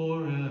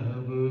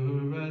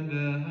forever and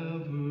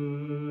ever.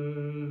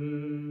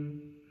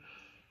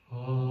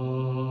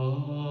 Amen.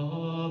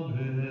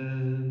 Amen.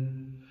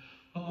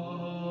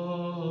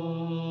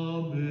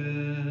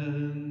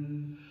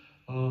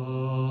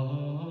 Amen.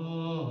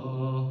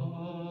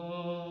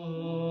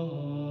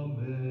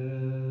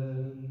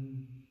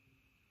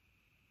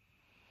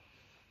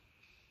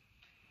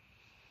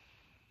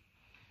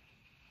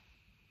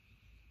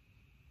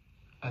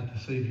 At the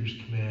Savior's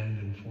command,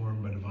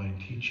 informed by divine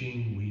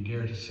teaching, we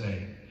dare to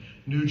say,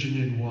 Nugent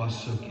in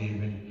wasa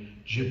gaven,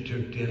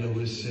 Gyptuk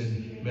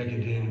deloisin,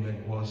 Megadin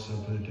megwasa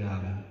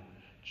bedalin,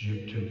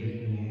 Gyptuk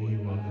it mui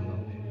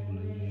wagalam,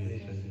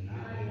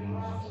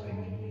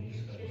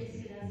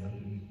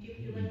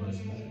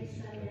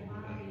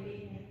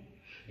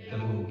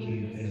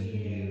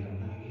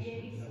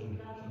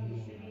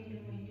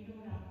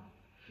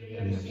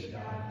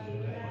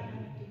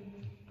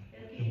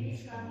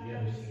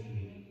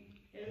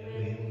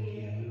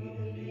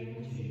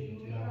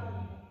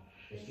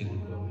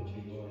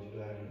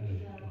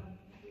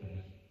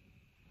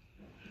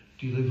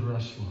 Deliver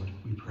us, Lord,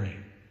 we pray,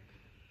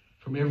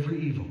 from every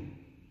evil.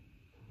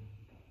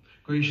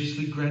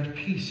 Graciously grant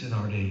peace in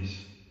our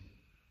days,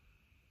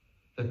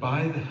 that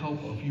by the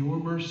help of your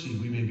mercy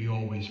we may be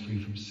always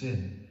free from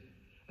sin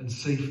and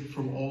safe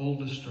from all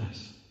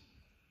distress,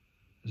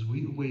 as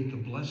we await the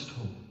blessed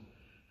hope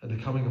and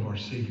the coming of our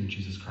Savior,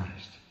 Jesus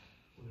Christ.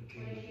 The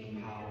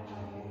kingdom, power,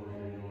 and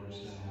glory are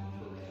yours now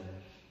and forever.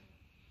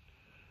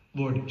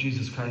 Lord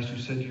Jesus Christ, who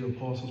said to your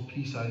apostles,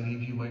 "Peace I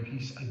leave you, my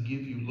peace I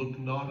give you," look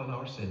not on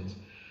our sins,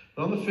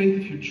 but on the faith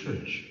of your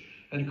church,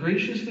 and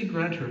graciously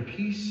grant her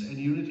peace and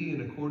unity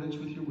in accordance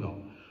with your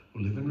will,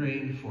 who live and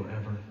reign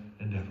forever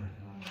and ever.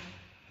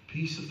 The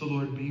peace of the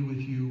Lord be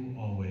with you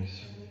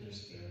always.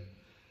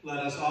 Let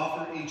us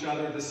offer each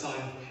other the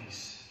sign of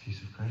peace.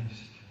 Peace of Christ.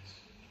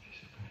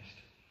 Peace of Christ.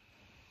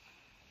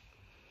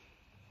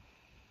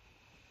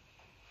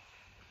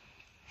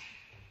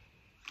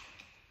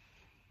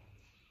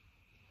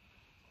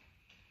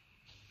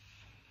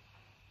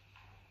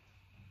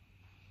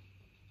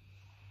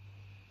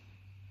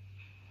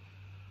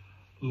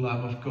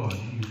 Lamb of God,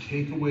 you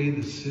take away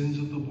the sins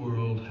of the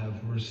world,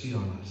 have mercy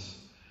on us.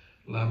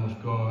 Lamb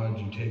of God,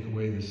 you take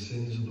away the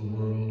sins of the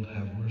world,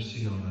 have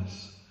mercy on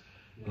us.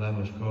 Lamb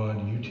of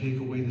God, you take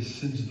away the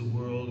sins of the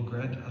world,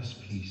 grant us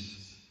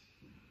peace.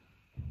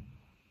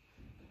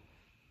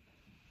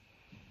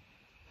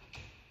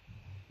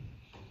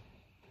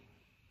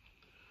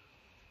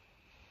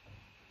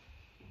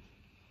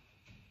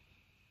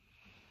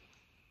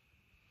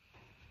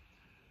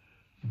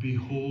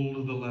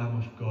 Behold the Lamb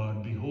of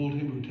God. Behold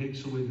him who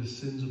takes away the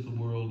sins of the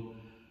world.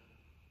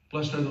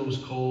 Blessed are those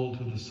called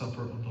to the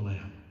supper of the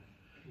Lamb.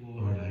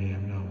 Lord, I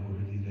am not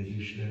worthy that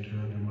you should enter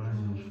under my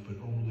roof,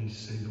 but only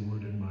say the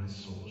word and my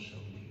soul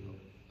shall be healed.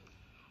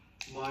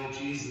 My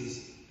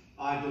Jesus,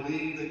 I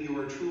believe that you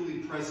are truly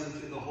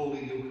present in the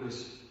Holy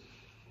Eucharist.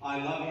 I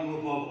love you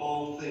above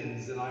all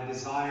things, and I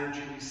desire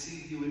to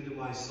receive you into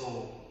my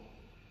soul.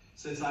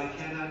 Since I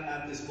cannot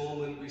at this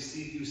moment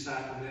receive you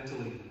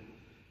sacramentally,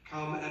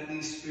 come at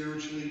least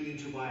spiritually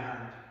into my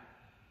heart.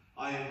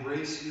 I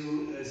embrace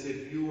you as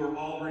if you were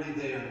already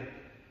there,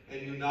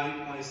 and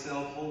unite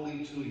myself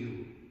wholly to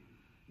you.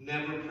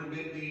 Never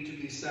permit me to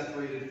be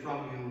separated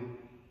from you.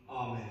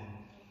 Amen.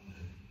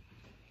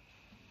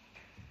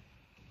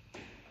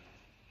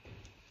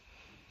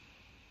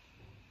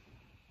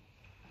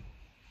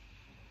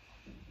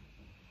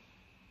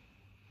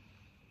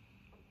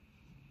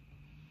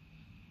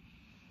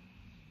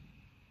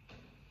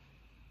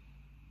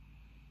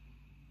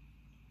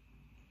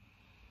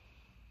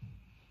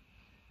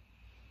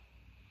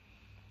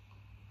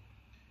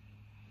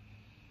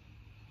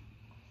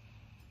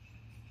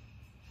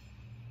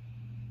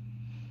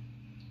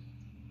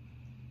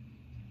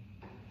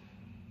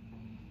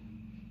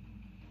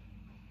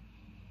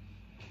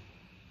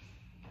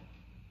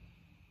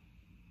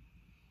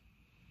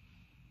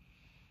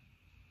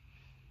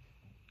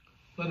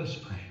 Let us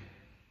pray.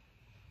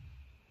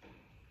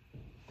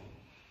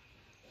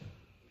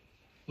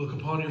 Look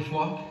upon your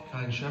flock,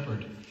 kind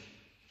shepherd,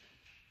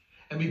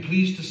 and be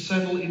pleased to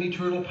settle in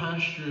eternal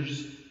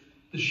pastures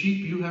the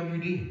sheep you have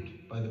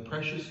redeemed by the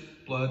precious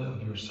blood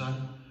of your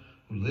Son,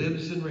 who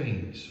lives and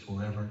reigns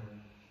forever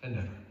and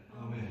ever.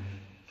 Amen.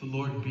 The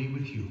Lord be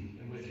with you.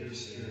 And with your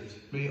spirit.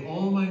 May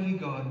Almighty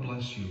God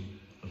bless you,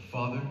 the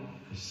Father,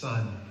 the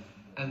Son,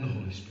 and the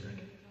Holy Spirit.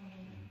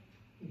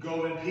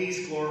 Go in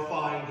peace,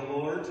 glorifying the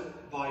Lord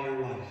by your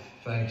life.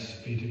 Thanks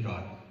be to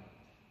God.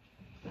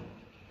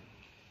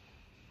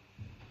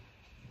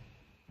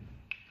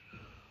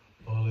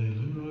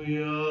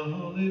 Alleluia,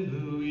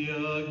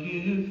 alleluia,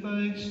 give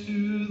thanks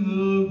to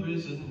the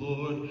risen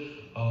Lord.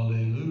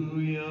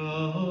 Alleluia,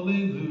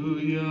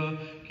 alleluia,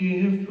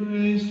 give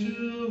praise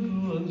to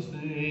God's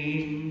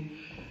name.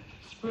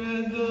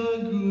 Spread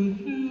the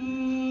good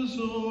news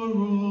o'er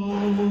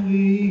all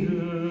the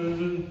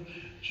earth.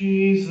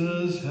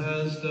 Jesus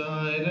has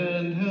died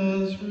and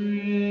has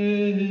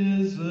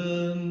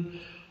risen.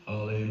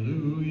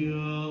 Alleluia,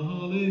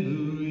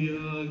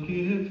 alleluia,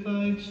 give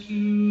thanks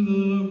to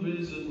the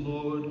risen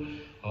Lord.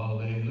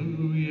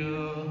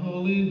 Alleluia,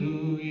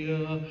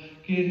 alleluia,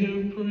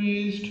 give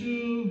praise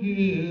to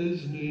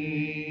his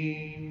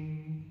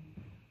name.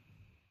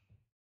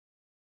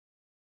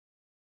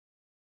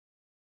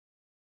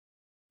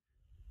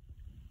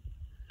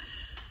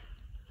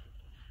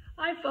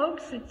 Hi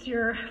folks, it's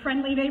your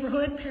friendly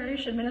neighborhood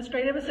parish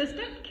administrative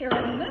assistant,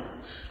 Carolina.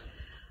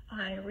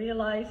 I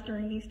realize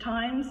during these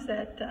times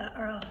that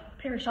our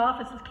parish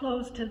office is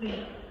closed to the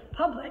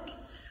public,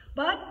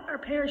 but our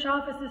parish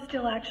office is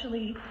still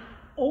actually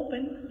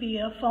open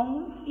via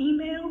phone,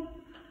 email.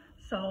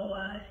 So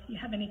you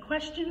have any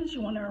questions,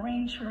 you want to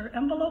arrange for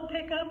envelope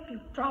pickup, you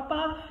drop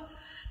off,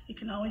 you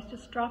can always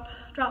just drop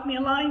me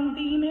a line with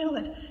the email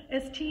at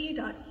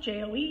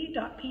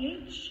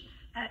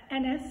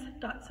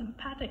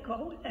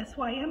st.joe.ph@ns.simpatico,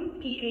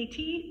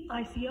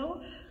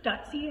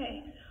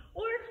 sympatico.ca,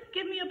 or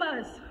give me a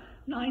buzz,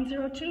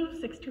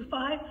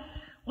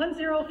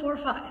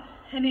 902-625-1045.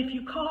 And if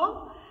you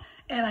call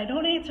and I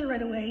don't answer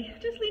right away,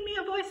 just leave me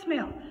a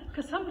voicemail,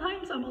 because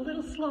sometimes I'm a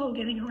little slow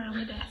getting around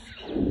the desk.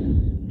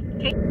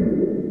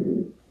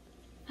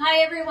 Hi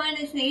everyone,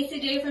 it's Nancy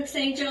Day from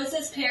St.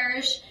 Joseph's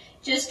Parish.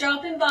 Just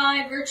dropping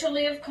by,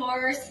 virtually of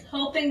course,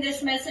 hoping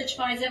this message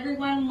finds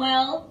everyone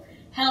well,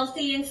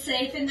 healthy and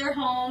safe in their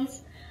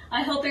homes.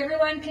 I hope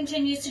everyone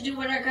continues to do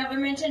what our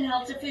government and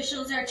health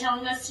officials are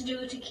telling us to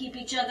do to keep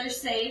each other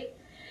safe.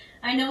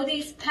 I know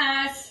these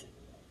past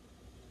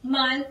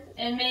month,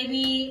 and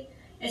maybe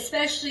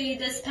especially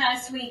this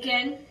past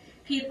weekend,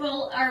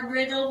 people are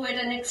riddled with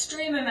an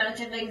extreme amount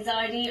of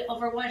anxiety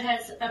over what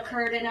has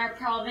occurred in our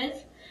province.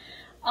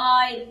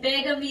 I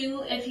beg of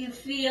you, if you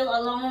feel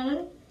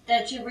alone,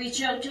 that you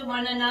reach out to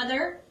one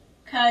another,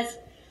 because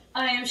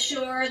I am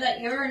sure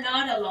that you're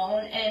not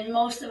alone, and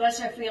most of us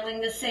are feeling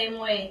the same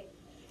way.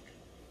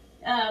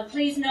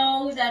 Please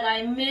know that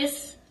I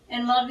miss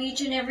and love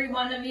each and every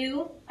one of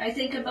you. I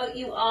think about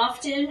you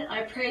often.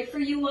 I pray for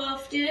you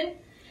often.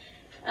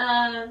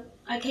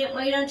 I can't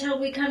wait until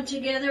we come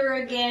together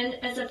again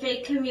as a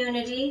faith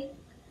community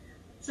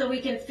so we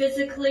can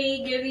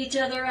physically give each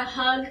other a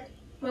hug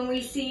when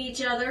we see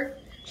each other.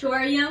 To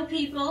our young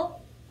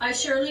people, I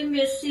surely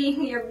miss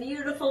seeing your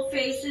beautiful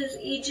faces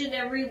each and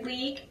every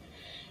week.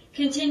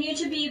 Continue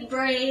to be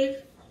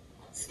brave,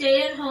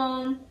 stay at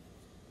home,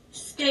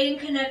 stay and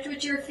connect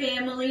with your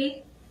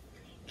family,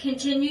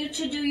 continue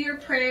to do your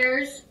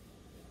prayers,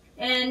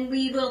 and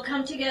we will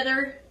come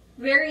together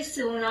very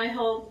soon, I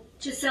hope,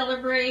 to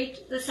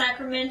celebrate the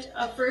sacrament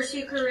of First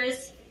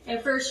Eucharist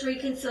and First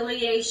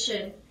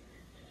Reconciliation.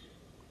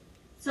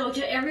 So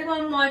to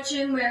everyone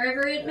watching,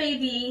 wherever it may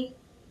be,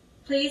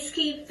 please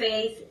keep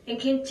faith and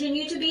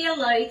continue to be a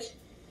light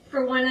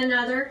for one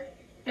another.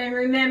 And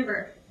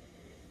remember,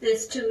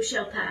 this too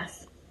shall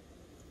pass.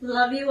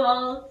 Love you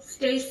all.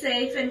 Stay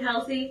safe and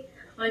healthy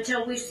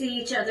until we see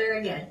each other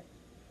again.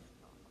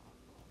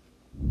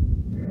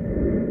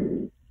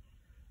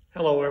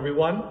 Hello,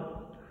 everyone.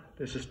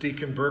 This is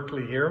Deacon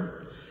Berkeley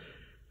here.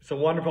 It's a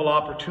wonderful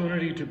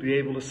opportunity to be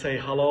able to say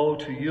hello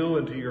to you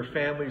and to your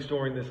families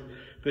during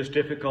this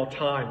difficult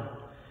time.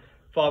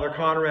 Father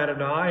Conrad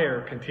and I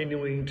are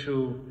continuing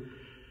to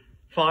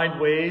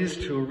find ways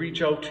to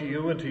reach out to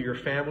you and to your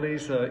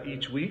families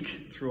each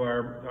week through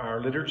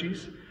our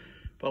liturgies.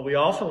 But we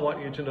also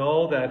want you to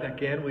know that,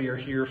 again, we are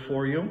here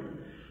for you.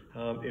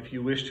 If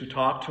you wish to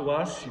talk to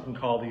us, you can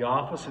call the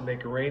office and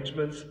make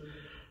arrangements.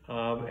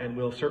 And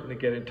we'll certainly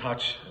get in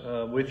touch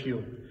with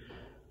you.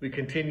 We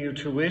continue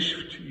to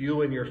wish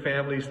you and your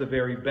families the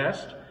very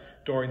best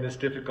during this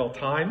difficult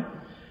time.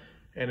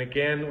 And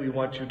again, we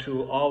want you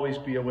to always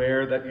be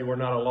aware that you are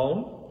not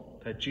alone,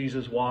 that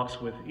Jesus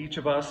walks with each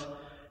of us,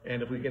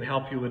 and if we can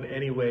help you in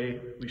any way,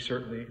 we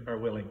certainly are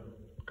willing.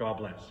 God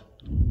bless.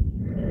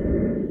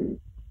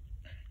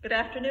 Good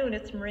afternoon,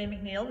 it's Marie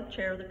McNeil, the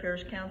Chair of the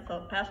Parish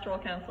Council, Pastoral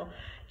Council.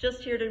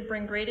 Just here to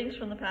bring greetings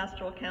from the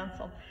Pastoral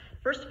Council.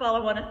 First of all, I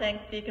want to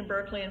thank Deacon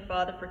Berkeley and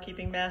Father for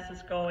keeping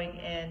Masses going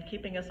and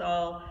keeping us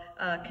all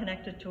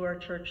connected to our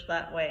church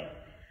that way.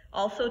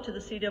 Also to the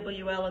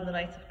CWL and the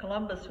Knights of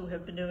Columbus who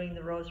have been doing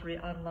the Rosary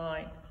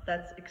online.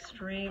 That's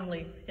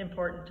extremely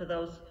important to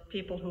those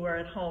people who are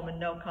at home and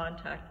no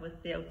contact with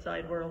the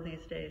outside world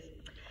these days.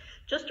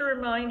 Just a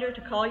reminder to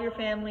call your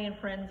family and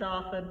friends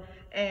often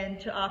and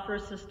to offer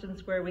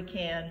assistance where we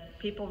can.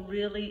 People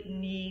really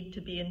need to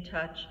be in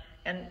touch.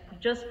 And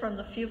just from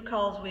the few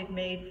calls we've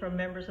made from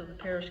members of the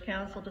Parish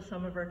Council to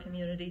some of our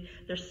community,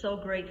 they're so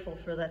grateful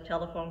for that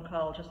telephone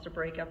call just to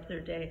break up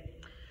their day.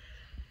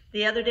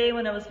 The other day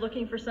when I was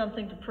looking for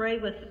something to pray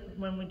with,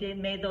 when we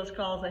made those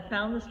calls, I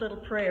found this little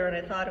prayer and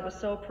I thought it was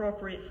so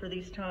appropriate for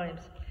these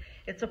times.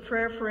 It's a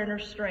prayer for inner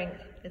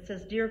strength. It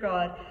says, "Dear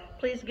God,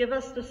 please give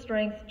us the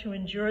strength to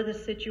endure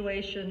this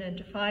situation and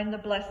to find the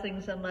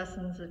blessings and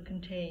lessons it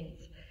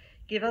contains.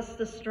 Give us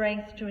the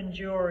strength to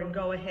endure and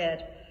go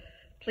ahead.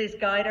 Please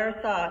guide our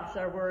thoughts,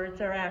 our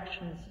words, our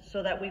actions,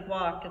 so that we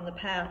walk in the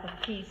path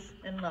of peace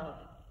and love.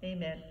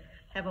 Amen."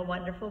 Have a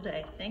wonderful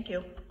day. Thank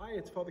you. Hi,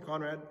 it's Father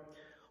Conrad.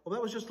 Well,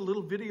 that was just a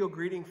little video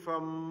greeting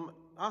from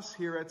us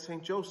here at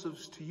St.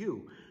 Joseph's to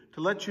you,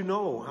 to let you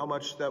know how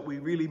much that we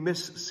really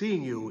miss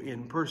seeing you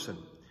in person.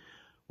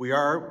 We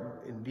are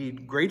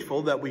indeed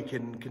grateful that we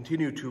can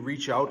continue to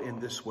reach out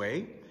in this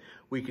way.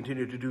 We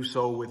continue to do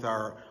so with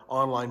our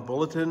online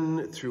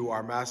bulletin, through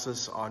our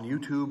Masses on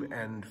YouTube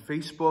and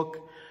Facebook,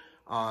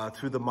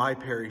 through the My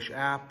Parish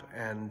app,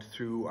 and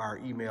through our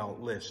email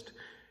list.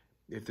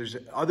 If there's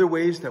other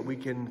ways that we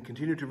can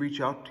continue to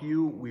reach out to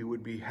you, we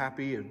would be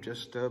happy and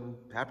just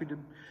happy to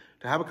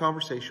have a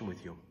conversation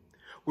with you.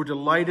 We're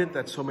delighted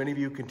that so many of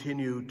you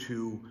continue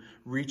to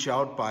reach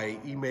out by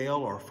email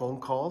or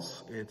phone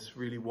calls. It's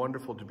really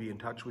wonderful to be in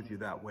touch with you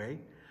that way.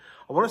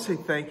 I want to say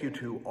thank you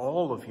to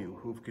all of you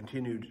who've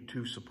continued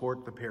to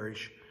support the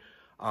parish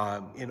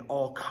in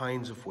all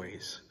kinds of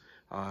ways.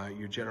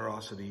 Your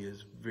generosity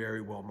is very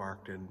well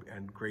marked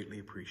and greatly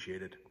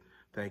appreciated.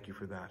 Thank you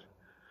for that.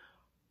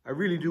 I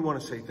really do want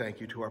to say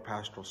thank you to our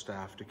pastoral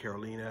staff, to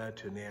Carolina,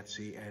 to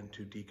Nancy, and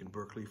to Deacon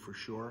Berkeley for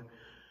sure.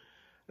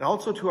 And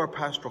also to our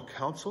pastoral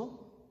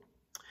council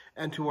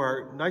and to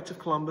our Knights of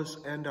Columbus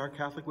and our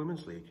Catholic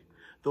Women's League.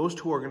 Those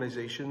two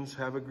organizations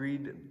have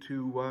agreed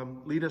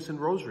to lead us in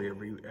Rosary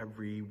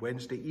every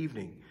Wednesday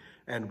evening,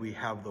 and we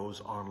have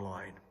those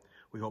online.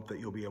 We hope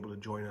that you'll be able to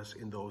join us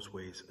in those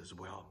ways as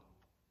well.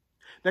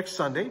 Next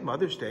Sunday,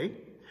 Mother's Day,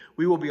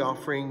 we will be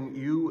offering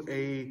you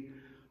a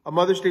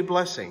Mother's Day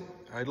blessing.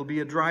 It'll be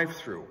a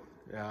drive-through.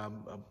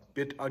 A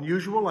bit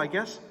unusual, I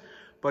guess,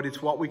 but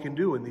it's what we can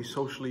do in these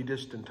socially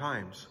distant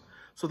times.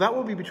 So that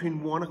will be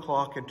between 1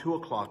 o'clock and 2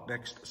 o'clock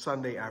next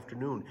Sunday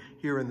afternoon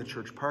here in the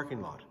church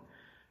parking lot.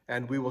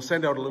 And we will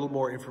send out a little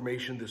more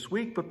information this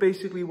week, but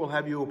basically we'll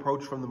have you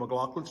approach from the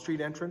McLaughlin Street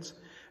entrance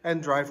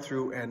and drive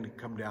through and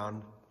come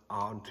down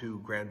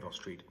onto Granville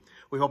Street.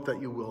 We hope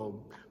that you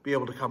will be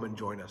able to come and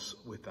join us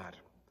with that.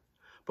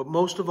 But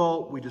most of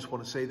all, we just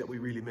want to say that we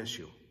really miss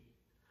you.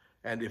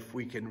 And if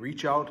we can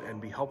reach out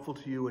and be helpful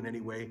to you in any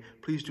way,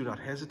 please do not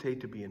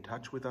hesitate to be in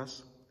touch with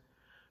us.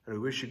 And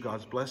we wish you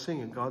God's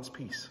blessing and God's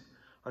peace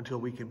until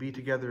we can be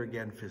together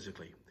again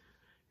physically.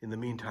 In the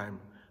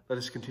meantime, let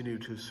us continue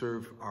to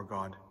serve our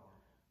God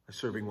by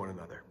serving one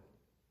another.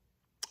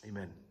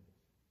 Amen.